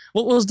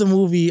 what was the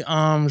movie?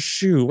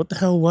 What the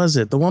hell was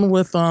it? The one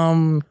with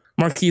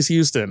Marquise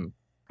Houston.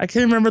 I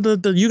can't remember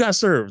the You Got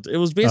Served. It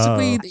was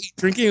basically the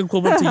drinking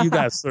equivalent to You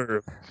Got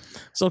Served.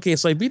 So, okay,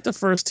 so I beat the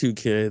first two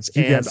kids.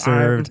 You got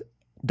served, ...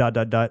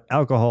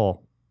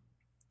 alcohol.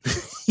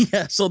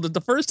 Yeah, so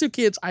the first two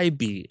kids I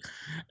beat,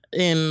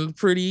 and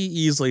pretty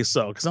easily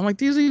so, because I'm like,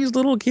 these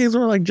little kids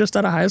are like just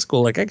out of high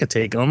school, like I could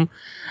take them.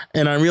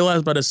 And I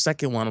realized by the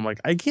second one, I'm like,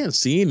 I can't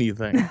see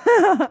anything.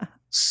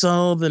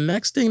 So the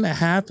next thing that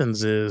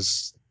happens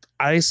is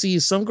I see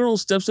some girl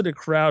steps to the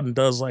crowd and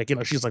does like,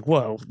 she's like,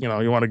 whoa, you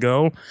want to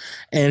go?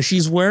 And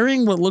she's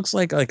wearing what looks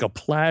like a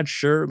plaid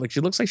shirt. Like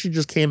she looks like she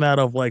just came out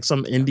of like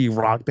some indie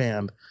rock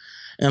band.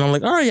 And I'm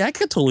like, all right, I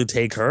could totally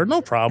take her.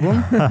 No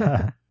problem.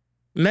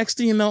 Next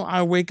thing you know,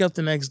 I wake up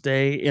the next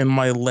day and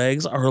my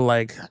legs are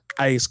like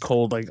ice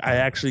cold. Like I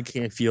actually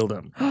can't feel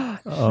them.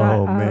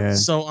 Oh man.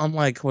 So I'm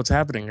like, what's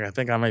happening? I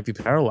think I might be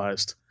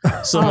paralyzed.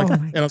 So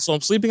I'm so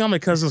I'm sleeping on my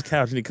cousin's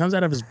couch and he comes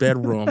out of his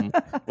bedroom,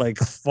 like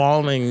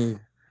falling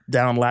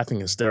down, laughing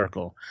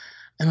hysterical.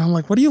 And I'm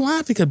like, what are you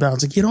laughing about?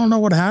 It's like, you don't know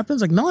what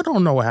happened? Like, no, I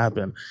don't know what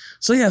happened.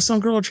 So yeah,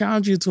 some girl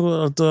challenged you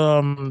to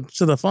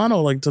the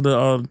funnel, like to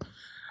the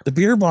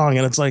beer bong.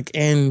 And it's like,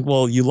 and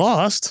well, you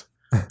lost.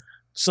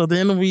 So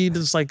then we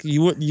just like,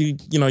 you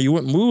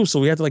wouldn't move. So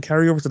we had to like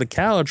carry you over to the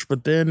couch.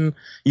 But then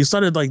you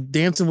started like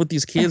dancing with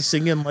these kids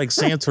singing like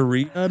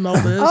Santeria and all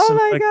this. Oh and,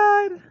 my like,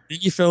 God. Then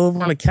you fell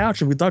over on the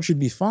couch and we thought you'd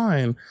be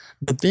fine.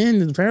 But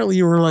then apparently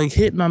you were like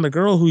hitting on the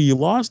girl who you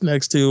lost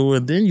next to.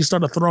 And then you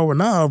started throwing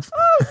up.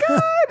 Oh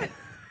God.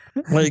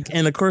 Like,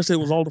 and of course it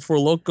was all the Four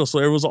Loko. So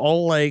it was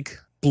all like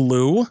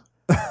blue.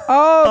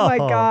 Oh my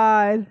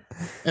God.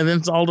 And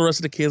then all the rest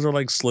of the kids are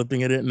like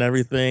slipping at it and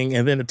everything.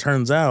 And then it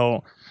turns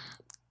out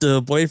the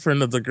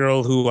boyfriend of the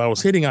girl who I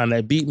was hitting on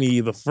that beat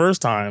me the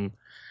first time,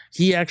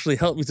 he actually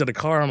helped me to the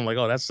car. I'm like,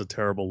 oh, that's a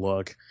terrible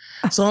look.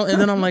 So, and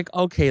then I'm like,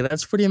 okay,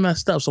 that's pretty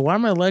messed up. So why are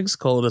my legs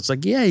cold? It's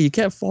like, yeah, you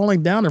kept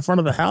falling down in front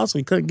of the house.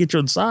 We couldn't get you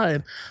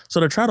inside. So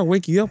to try to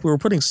wake you up, we were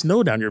putting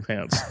snow down your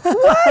pants.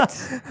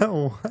 What?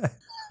 What?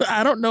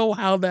 I don't know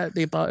how that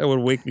they thought it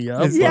would wake me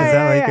up. Is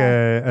that like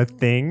a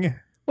thing?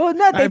 Well,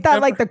 no, they thought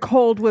like the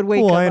cold would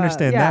wake Well, up. I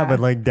understand Yeah. that, but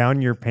like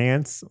down your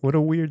pants, what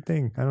a weird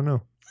thing. I don't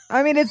know.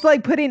 I mean, it's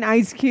like putting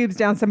ice cubes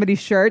down somebody's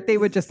shirt. They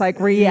would just like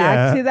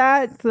react to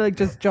that, so like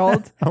just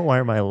jolt. Why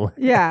are my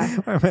Yeah.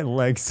 why are my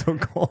legs so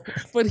cold?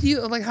 But he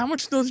like, how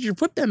much snow did you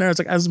put down there? It's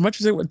like as much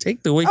as it would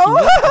take to wake you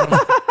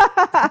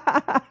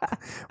up.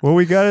 Well,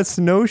 we got a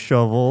snow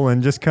shovel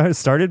and just kind of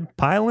started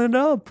piling it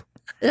up.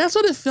 That's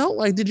what it felt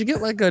like. Did you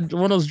get like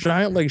one of those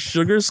giant like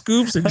sugar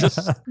scoops and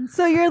just?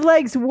 So your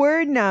legs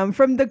were numb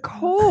from the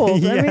cold.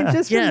 I mean, Yeah.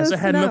 just from Yes, the it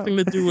had snow. nothing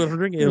to do with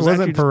drinking. It was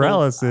wasn't actually just cold.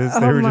 paralysis.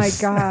 They Oh were my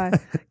just... God.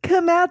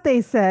 Come out,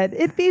 they said.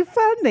 It'd be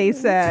fun, they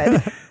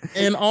said.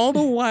 And all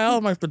the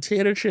while, my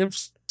potato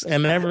chips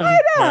and everything,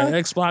 my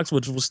Xbox,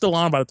 which was still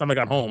on by the time I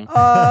got home.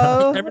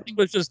 Oh. Everything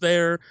was just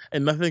there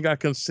and nothing got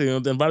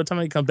consumed. And by the time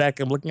I come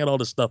back, I'm looking at all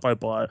the stuff I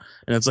bought.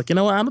 And it's like, you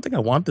know what? I don't think I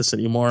want this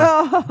anymore.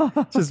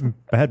 Oh. Just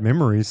bad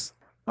memories.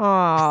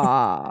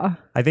 Aw.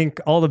 I think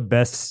all the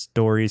best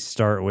stories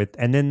start with,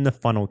 and then the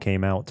funnel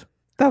came out.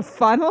 The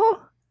funnel?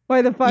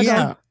 Why the funnel?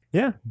 Yeah.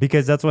 Yeah,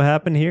 because that's what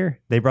happened here.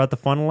 They brought the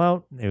funnel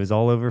out. It was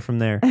all over from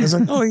there. It's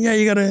like, oh yeah,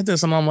 you gotta hit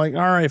this, and I'm like,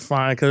 all right,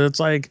 fine, because it's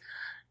like,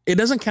 it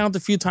doesn't count the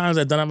few times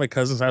I've done it at my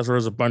cousin's house where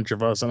there's a bunch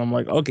of us, and I'm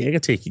like, okay, I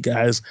can take you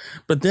guys.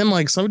 But then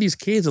like some of these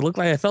kids, it looked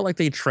like I felt like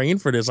they trained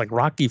for this, like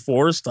Rocky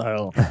IV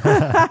style.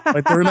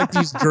 Like they're in like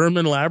these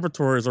German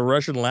laboratories or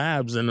Russian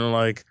labs, and they're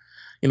like,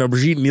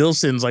 Brigitte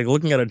Nielsen's like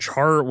looking at a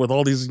chart with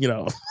all these,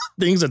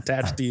 things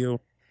attached to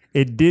you.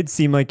 It did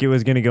seem like it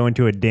was going to go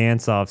into a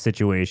dance-off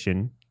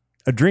situation.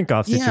 A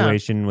drink-off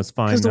situation was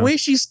fine. Because the way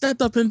she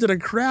stepped up into the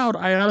crowd,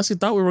 I honestly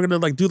thought we were gonna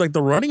like do like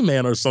the Running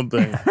Man or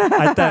something.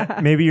 I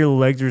thought maybe your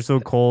legs were so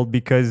cold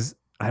because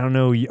I don't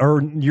know,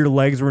 or your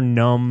legs were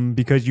numb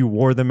because you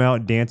wore them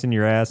out dancing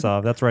your ass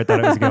off. That's where I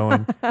thought it was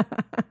going.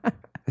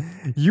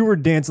 You were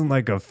dancing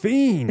like a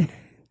fiend.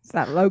 It's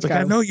not loco. It's like,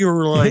 I know you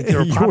were like you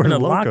were You popping were a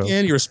lock loco.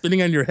 in, you were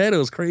spinning on your head. It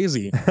was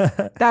crazy.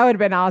 That would have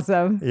been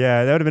awesome.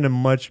 Yeah, that would have been a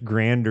much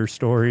grander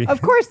story.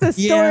 Of course, the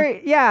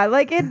story. Yeah,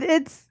 like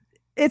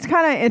it's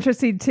kind of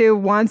interesting too.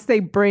 Once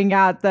they bring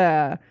out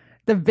the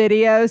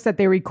videos that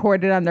they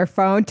recorded on their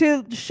phone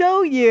to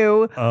show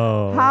you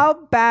how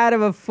bad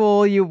of a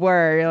fool you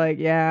were. You're like,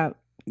 yeah.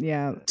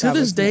 To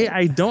this day,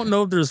 I don't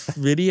know if there's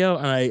video,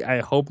 and I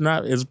hope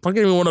not. It's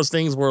probably one of those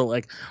things where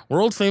like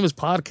world famous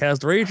podcast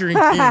Rager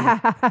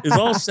and King is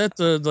all set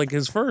to like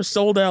his first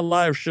sold out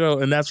live show,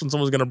 and that's when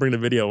someone's gonna bring the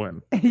video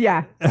in.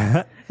 Yeah,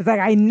 it's like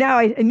I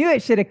knew I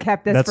should have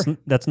kept this.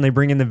 That's when they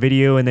bring in the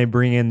video and they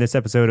bring in this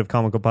episode of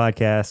Comical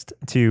Podcast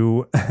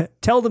to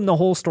tell them the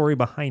whole story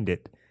behind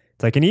it.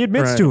 It's like, and he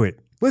admits to it.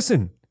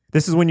 Listen,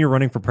 this is when you're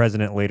running for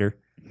president later.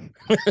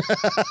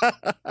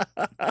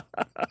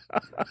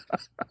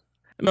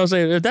 No, I'm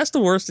saying if that's the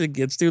worst it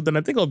gets to, then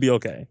I think I'll be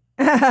okay.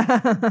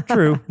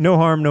 True. No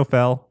harm, no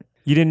foul.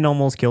 You didn't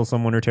almost kill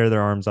someone or tear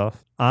their arms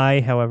off.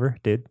 I, however,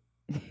 did.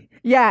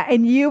 Yeah,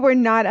 and you were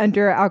not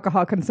under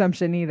alcohol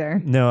consumption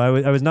either. No,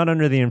 I was not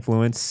under the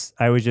influence.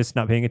 I was just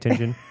not paying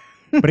attention.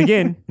 But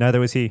again, neither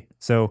was he.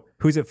 So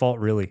who's at fault,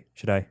 really?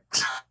 Should I?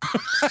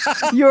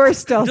 Yours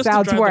still Just to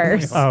sounds drive the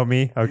worse. point Oh,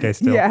 me? Okay,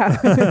 still.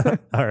 Yeah.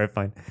 All right,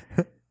 fine.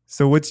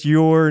 So what's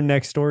your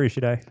next story,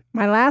 should I?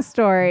 My last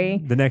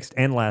story. The next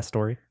and last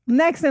story.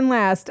 Next and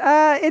last.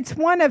 It's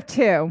one of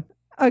two.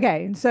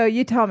 Okay, so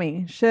you tell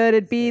me. Should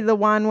it be the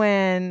one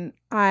when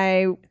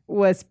I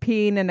was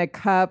peeing in a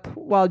cup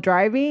while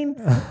driving?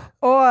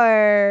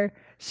 Or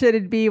should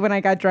it be when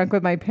I got drunk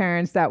with my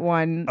parents, that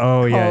one?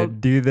 Oh, yeah.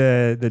 Do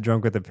the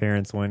drunk with the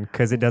parents one,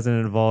 because it doesn't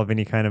involve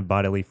any kind of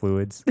bodily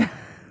fluids.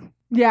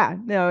 Yeah,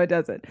 no, it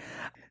doesn't.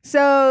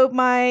 So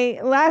my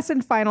last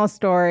and final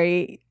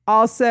story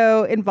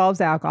also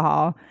involves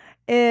alcohol,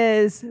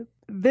 is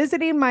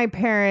visiting my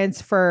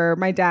parents for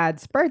my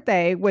dad's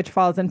birthday, which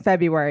falls in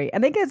February.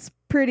 And it gets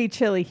pretty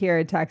chilly here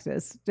in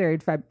Texas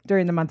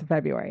during the month of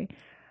February.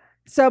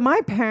 So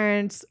my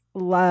parents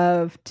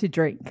love to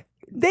drink.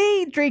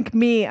 They drink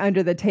me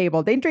under the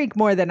table. They drink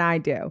more than I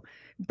do,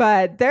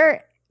 but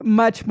they're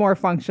much more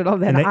functional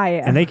than I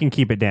am. And they can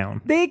keep it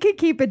down. They can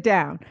keep it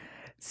down.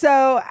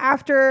 So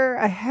after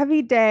a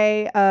heavy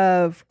day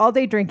of all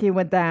day drinking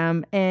with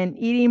them and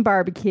eating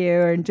barbecue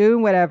and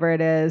doing whatever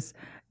it is,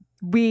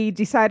 we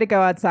decide to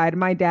go outside.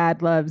 My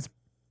dad loves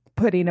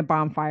putting a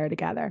bonfire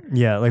together.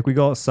 Yeah, like we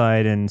go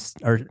outside and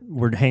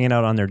we're hanging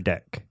out on their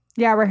deck.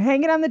 Yeah, we're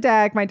hanging on the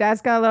deck. My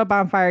dad's got a little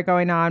bonfire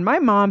going on. My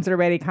mom's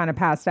already kind of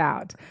passed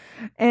out.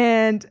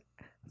 And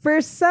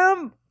for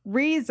some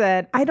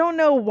reason, I don't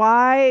know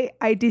why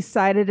I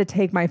decided to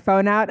take my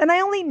phone out. And I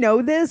only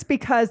know this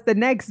because the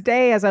next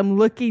day, as I'm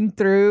looking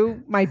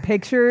through my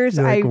pictures,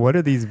 You're like, what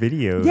are these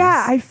videos?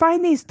 Yeah, I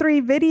find these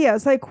 3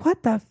 videos. Like,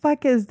 what the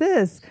fuck is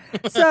this?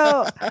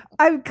 So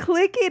I'm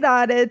clicking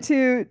on it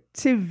to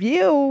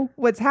view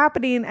what's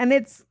happening, and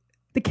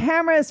the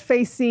camera is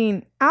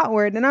facing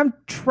outward, and I'm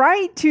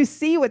trying to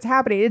see what's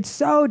happening. It's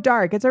so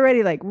dark. It's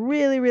already like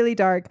really, really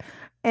dark.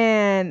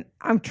 And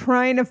I'm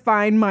trying to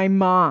find my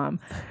mom.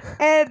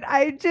 And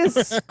I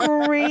just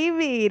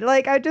screaming.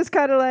 Like, I just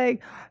kind of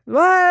like,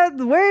 what?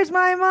 Where's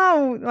my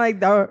mom?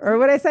 Like, or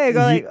what I say? I go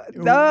like,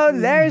 oh,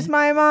 there's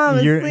my mom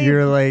asleep.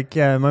 You're like,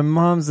 yeah, my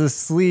mom's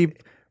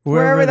asleep.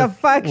 Wherever the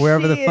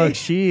fuck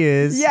she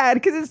is. Yeah,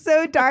 because it's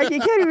so dark. You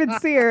can't even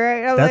see her,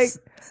 right? I'm like,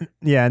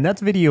 yeah, and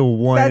that's video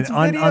one. That's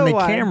on video the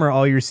one. camera,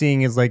 all you're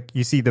seeing is like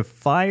you see the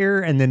fire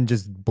and then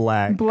just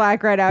black.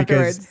 Black right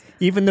afterwards. Because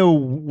even though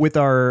with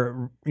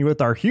our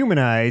human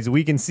eyes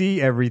we can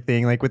see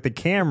everything, like with the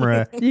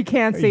camera, you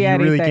can't see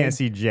anything. You really can't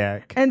see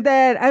jack. And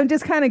then I'm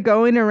just kind of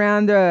going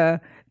around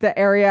the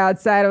area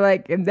outside. I'm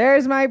like, and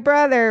there's my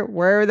brother,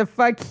 wherever the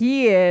fuck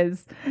he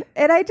is.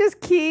 And I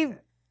just keep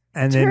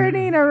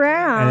turning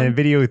around. And then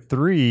video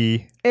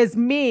 3 is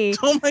me.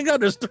 Oh my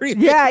God, there's 3.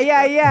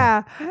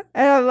 Yeah.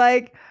 And I'm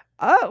like,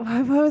 oh,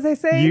 what was I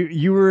saying?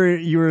 You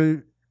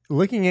were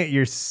looking at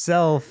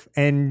yourself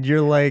and you're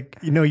like,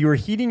 you were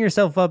heating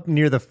yourself up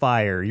near the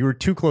fire. You were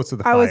too close to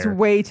the fire. I was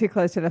way too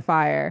close to the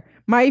fire.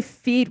 my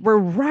feet were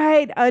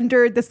right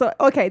under this.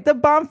 Okay, the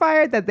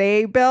bonfire that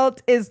they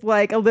built is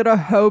like a little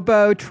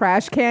hobo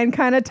trash can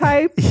kind of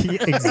type.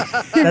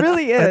 It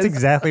really is. That's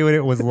exactly what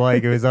it was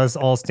like. It was us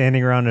all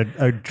standing around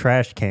a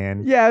trash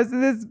can. Yeah, it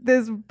was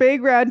this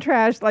big round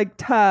trash like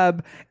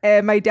tub,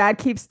 and my dad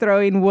keeps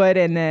throwing wood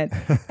in it,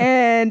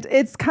 and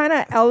it's kind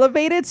of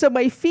elevated, so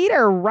my feet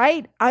are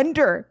right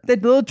under the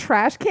little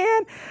trash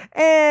can,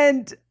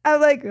 and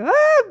I'm like, burning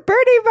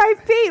my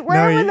feet.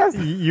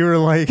 You were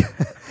like.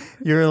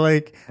 You were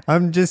like,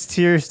 I'm just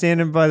here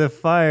standing by the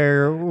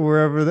fire you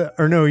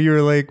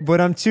were like, but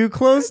I'm too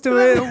close to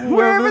it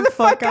wherever the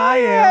fuck I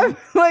am.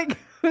 Like,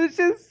 it was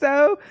just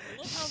so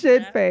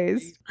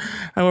shit-faced.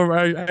 However,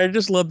 I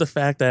just love the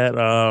fact that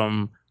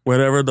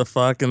whatever the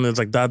fuck, and it's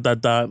like ...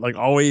 like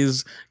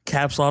always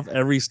caps off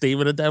every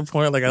statement at that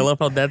point. Like, I love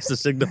how that's the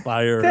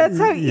signifier. That's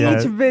how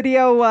each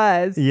video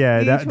was.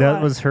 Yeah,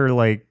 that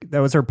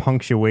was her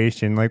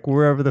punctuation. Like,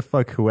 wherever the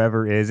fuck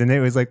whoever is, and it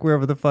was like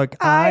wherever the fuck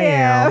I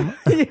am.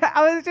 Yeah,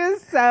 I was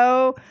just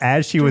so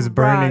as she was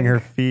burning her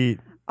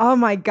feet. Oh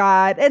my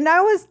God. And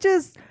I was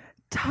just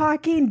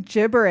talking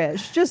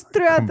gibberish just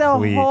throughout the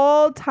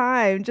whole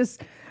time,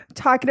 just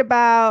talking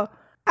about,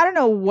 I don't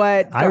know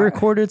what. I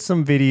recorded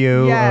some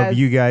video of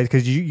you guys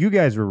because you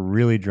guys were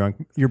really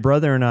drunk. Your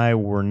brother and I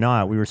were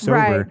not. We were sober.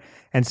 Right.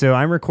 And so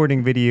I'm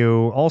recording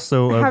video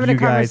also of you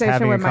guys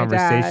having a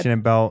conversation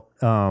about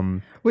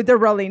with the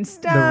Rolling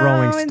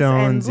Stones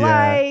and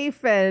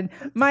life. And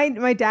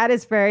my dad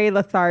is very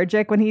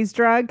lethargic when he's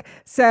drunk.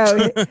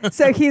 So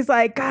he's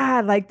like,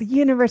 God, like the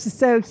universe is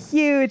so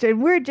huge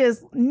and we're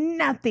just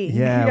nothing.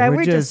 Yeah,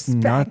 we're just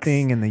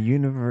nothing in the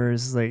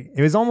universe. Like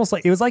it was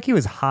like he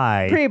was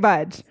high. Pretty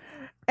much.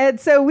 And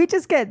so we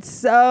just get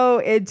so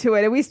into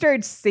it and we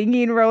start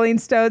singing Rolling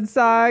Stones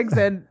songs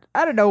and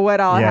I don't know what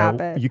all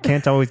happened. You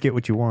can't always get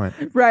what you want.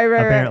 Right.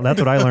 Apparently, that's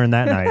what I learned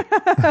that night.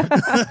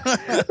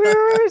 We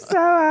were so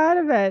out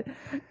of it.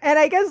 And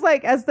I guess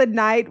like as the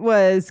night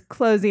was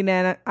closing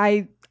in,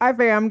 I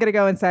figured I'm going to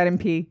go inside and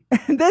pee.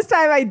 This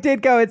time I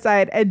did go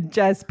inside and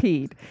just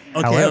peed.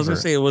 Okay, however, I was going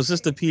to say, was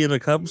this the pee in a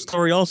cup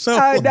story also?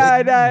 Oh,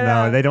 no.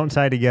 No, they don't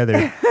tie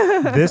together.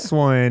 This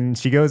one,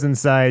 she goes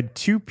inside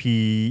to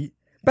pee.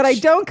 But I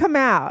don't come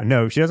out.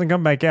 No, she doesn't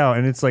come back out.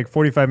 And it's like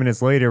 45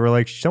 minutes later. We're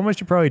like, someone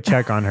should probably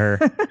check on her.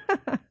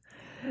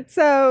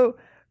 So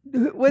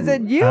was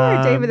it you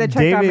or David that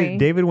checked on me?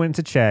 David went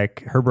to check,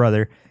 her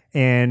brother.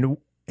 And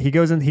he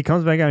goes in, he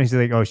comes back out and he's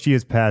like, oh, she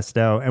is passed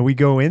out. And we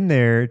go in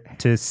there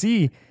to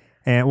see.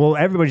 And well,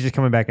 everybody's just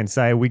coming back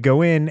inside. We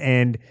go in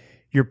and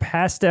you're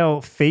passed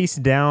out face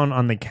down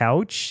on the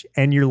couch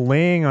and you're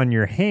laying on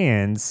your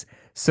hands.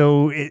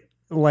 So it,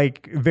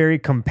 like very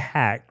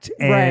compact.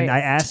 And I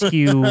ask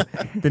you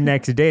the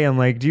next day, I'm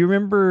like, do you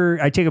remember,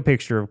 I take a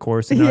picture of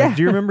course, and like,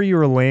 do you remember you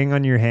were laying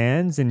on your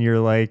hands? And you're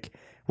like,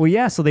 well,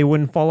 yeah, so they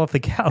wouldn't fall off the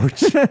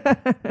couch.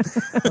 I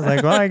was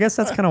like, well, I guess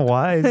that's kind of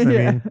wise. I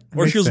mean,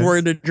 or she was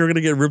worried that you're going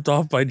to get ripped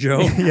off by Joe.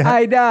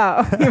 I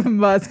know. You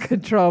must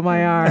control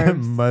my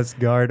arms. Must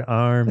guard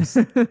arms.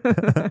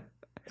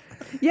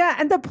 Yeah,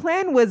 and the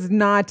plan was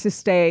not to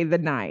stay the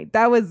night.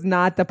 That was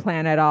not the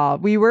plan at all.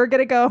 We were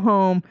going to go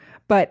home,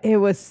 but it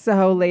was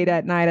so late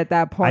at night at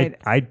that point.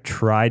 I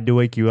tried to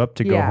wake you up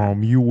to go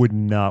home. You would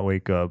not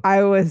wake up.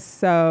 I was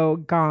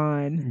so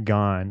gone.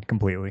 Gone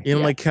completely. You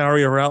know, like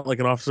carry her out like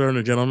an officer and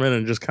a gentleman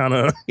and just kind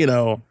of,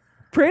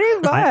 Pretty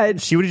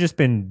much. She would have just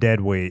been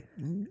dead weight.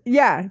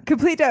 Yeah,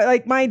 complete.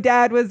 Like my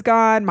dad was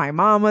gone. My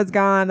mom was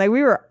gone. Like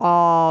we were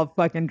all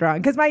fucking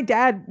drunk because my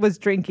dad was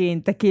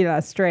drinking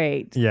tequila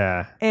straight.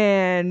 Yeah.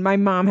 And my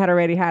mom had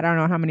already had, I don't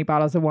know how many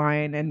bottles of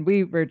wine. And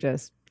we were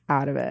just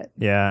out of it.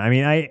 Yeah, I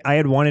mean, I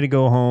had wanted to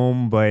go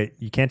home, but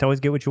you can't always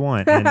get what you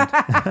want. And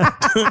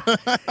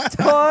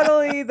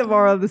totally the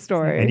moral of the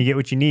story. And you get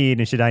what you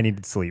need, and I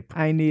needed sleep.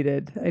 I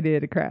needed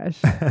a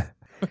crash.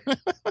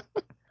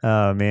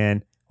 Oh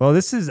man. Well,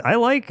 I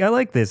like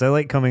this. I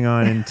like coming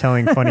on and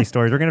telling funny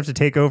stories. We're gonna have to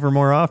take over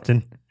more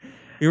often.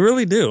 You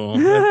really do.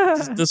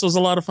 This was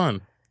a lot of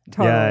fun.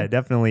 Totally. Yeah,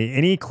 definitely.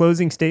 Any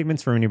closing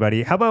statements from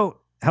anybody? How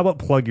about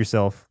plug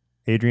yourself,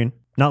 Adrian?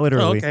 Not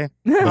literally. Oh, okay.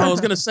 I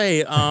was gonna say,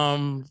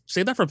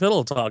 say that for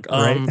Pillow Talk.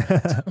 Right.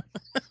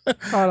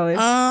 Totally.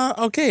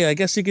 Okay. I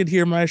guess you could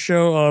hear my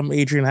show.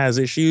 Adrian Has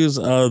Issues.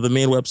 The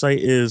main website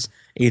is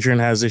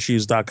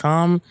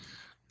adrianhasissues.com.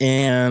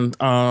 And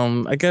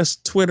I guess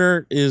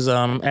Twitter is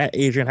at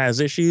Adrian Has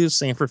Issues.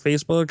 Same for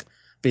Facebook.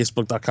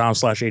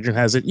 Facebook.com/Adrian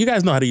Has It. You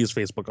guys know how to use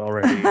Facebook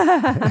already.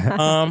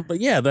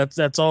 But yeah,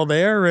 that's all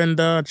there. And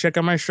check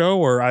out my show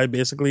where I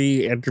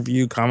basically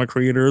interview comic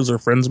creators or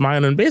friends of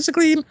mine and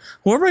basically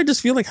whoever I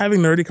just feel like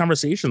having nerdy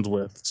conversations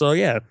with. So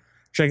yeah,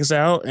 check us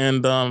out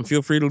and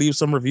feel free to leave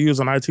some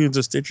reviews on iTunes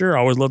or Stitcher. I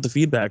always love the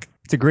feedback.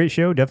 It's a great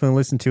show. Definitely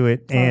listen to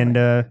it. And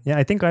yeah,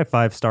 I think I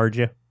 5-starred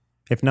you.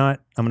 If not,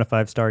 I'm going to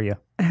 5-star you.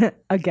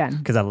 Again.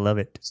 Because I love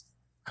it.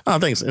 Oh,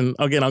 thanks. And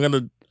again, I'm going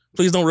to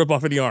Please don't rip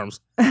off any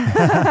arms.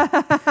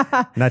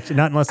 Not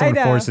unless I someone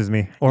know. forces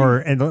me, or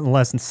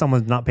unless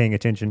someone's not paying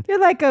attention. You're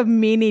like a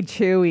mini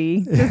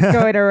Chewy, just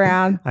going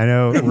around I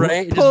know.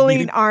 Right? Just pulling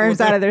beating-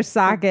 arms out of their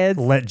sockets.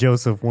 Let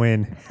Joseph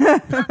win.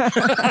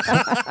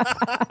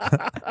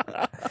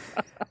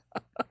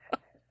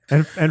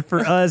 and for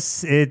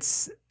us,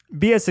 it's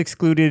BS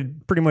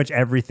Excluded, pretty much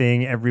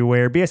everything,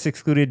 everywhere.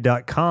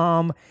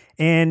 BSExcluded.com.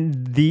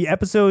 And the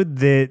episode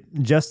that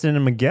Justin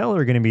and Miguel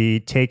are going to be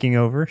taking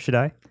over, should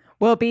I?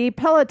 Will be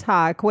Pillow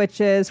Talk,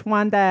 which is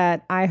one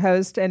that I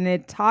host, and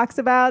it talks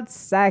about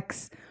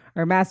sex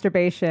or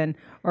masturbation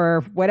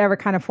or whatever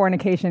kind of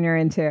fornication you're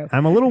into.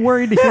 I'm a little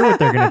worried to hear what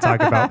they're going to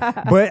talk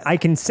about, but I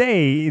can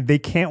say they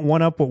can't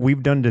one up what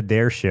we've done to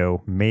their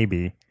show,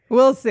 maybe.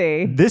 We'll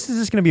see. This is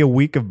just going to be a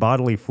week of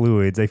bodily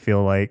fluids, I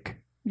feel like.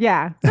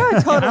 Yeah, no, I'm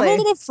a totally.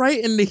 little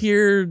frightened to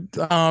hear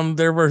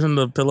their version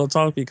of Pillow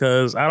Talk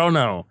because I don't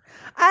know.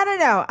 I don't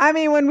know. I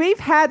mean, when we've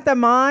had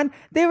them on,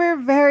 they were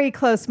very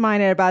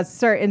close-minded about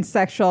certain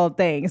sexual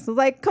things. So,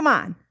 like, come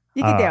on.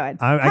 You can do it.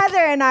 Heather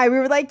and I, we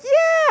were like,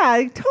 yeah,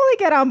 totally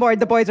get on board.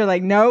 The boys are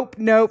like, nope.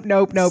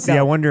 See,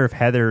 I wonder if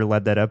Heather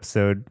led that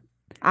episode.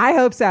 I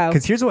hope so.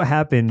 Because here's what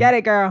happened. Get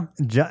it, girl.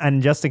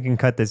 And Justin can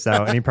cut this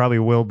out, and he probably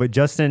will. But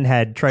Justin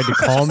had tried to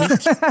call me.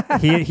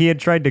 he had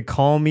tried to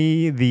call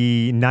me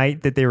the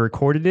night that they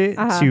recorded it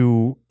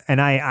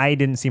and I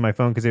didn't see my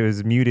phone because it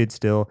was muted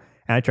still.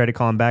 And I tried to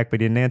call him back, but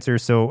he didn't answer.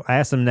 So I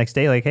asked him the next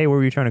day, like, hey, what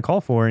were you trying to call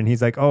for? And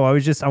he's like, oh, I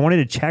wanted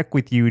to check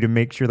with you to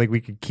make sure like we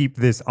could keep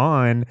this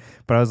on.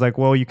 But I was like,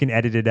 well, you can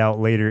edit it out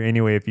later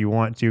anyway if you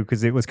want to,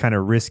 because it was kind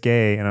of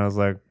risque. And I was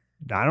like,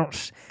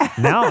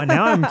 now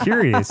I'm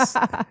curious.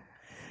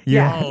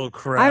 Yeah. Oh,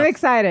 crap. I'm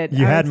excited.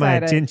 You I'm had my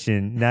excited.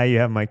 attention. Now you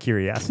have my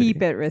curiosity.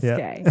 Keep it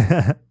risque.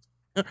 Yeah.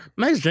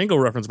 Nice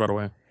Django reference, by the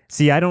way.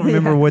 See, I don't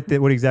remember what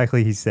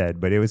exactly he said,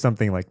 but it was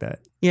something like that.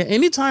 Yeah,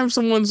 anytime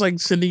someone's like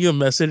sending you a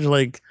message,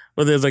 like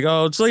where there's like,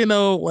 oh, so you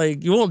know,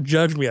 like you won't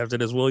judge me after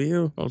this, will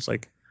you? I was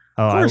like,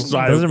 Oh, course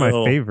I those are my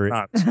will favorite.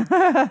 not.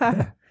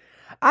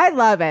 I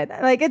love it.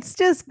 Like it's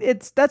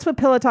that's what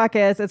Pillow Talk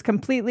is. It's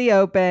completely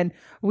open.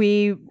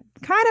 We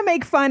kind of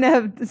make fun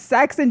of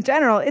sex in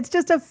general. It's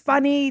just a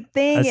funny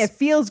thing. It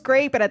feels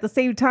great, but at the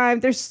same time,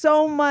 there's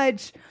so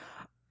much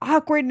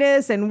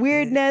awkwardness and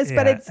weirdness,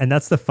 but and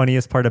that's the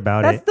funniest part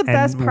about it. That's the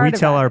best and part we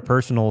tell about our it.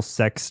 personal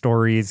sex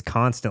stories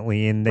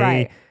constantly, and they,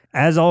 Right.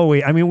 as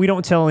always, I mean, we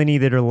don't tell any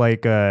that are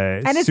like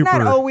and it's super,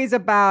 not always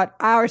about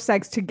our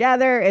sex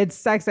together. It's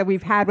sex that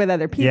we've had with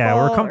other people. yeah,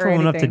 we're or comfortable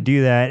enough to anything.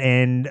 do that,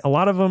 and a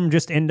lot of them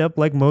just end up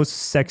like most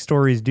sex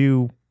stories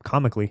do,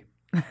 comically.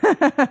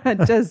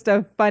 Just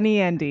a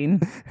funny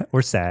ending.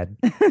 We're sad,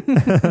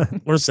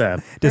 We're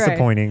sad.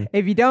 disappointing.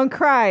 If you don't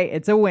cry,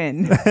 it's a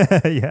win.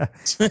 Yeah.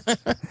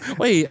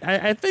 Wait,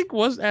 I think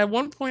was at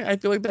one point I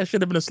feel like that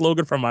should have been a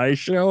slogan for my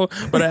show,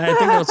 but I think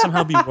that would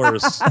somehow be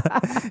worse.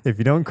 If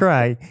you don't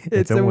cry,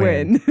 it's a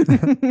win.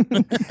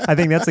 I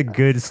think that's a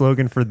good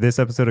slogan for this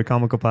episode of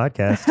Comical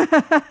Podcast.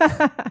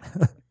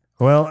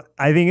 Well,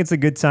 I think it's a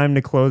good time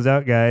to close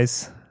out,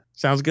 guys.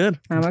 Sounds good.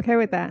 I'm okay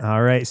with that.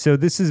 All right. So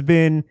this has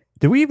been.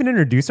 Did we even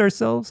introduce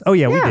ourselves? Oh,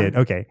 yeah, we Yeah. did.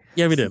 Okay.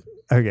 Yeah, we did.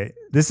 Okay.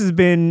 This has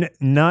been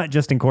not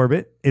Justin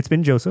Corbett. It's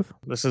been Joseph.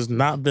 This has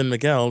not been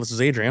Miguel. This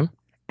is Adrian.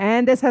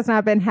 And this has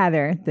not been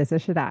Heather. This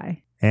is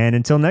Shaddai. And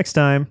until next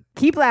time.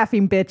 Keep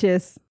laughing,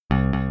 bitches.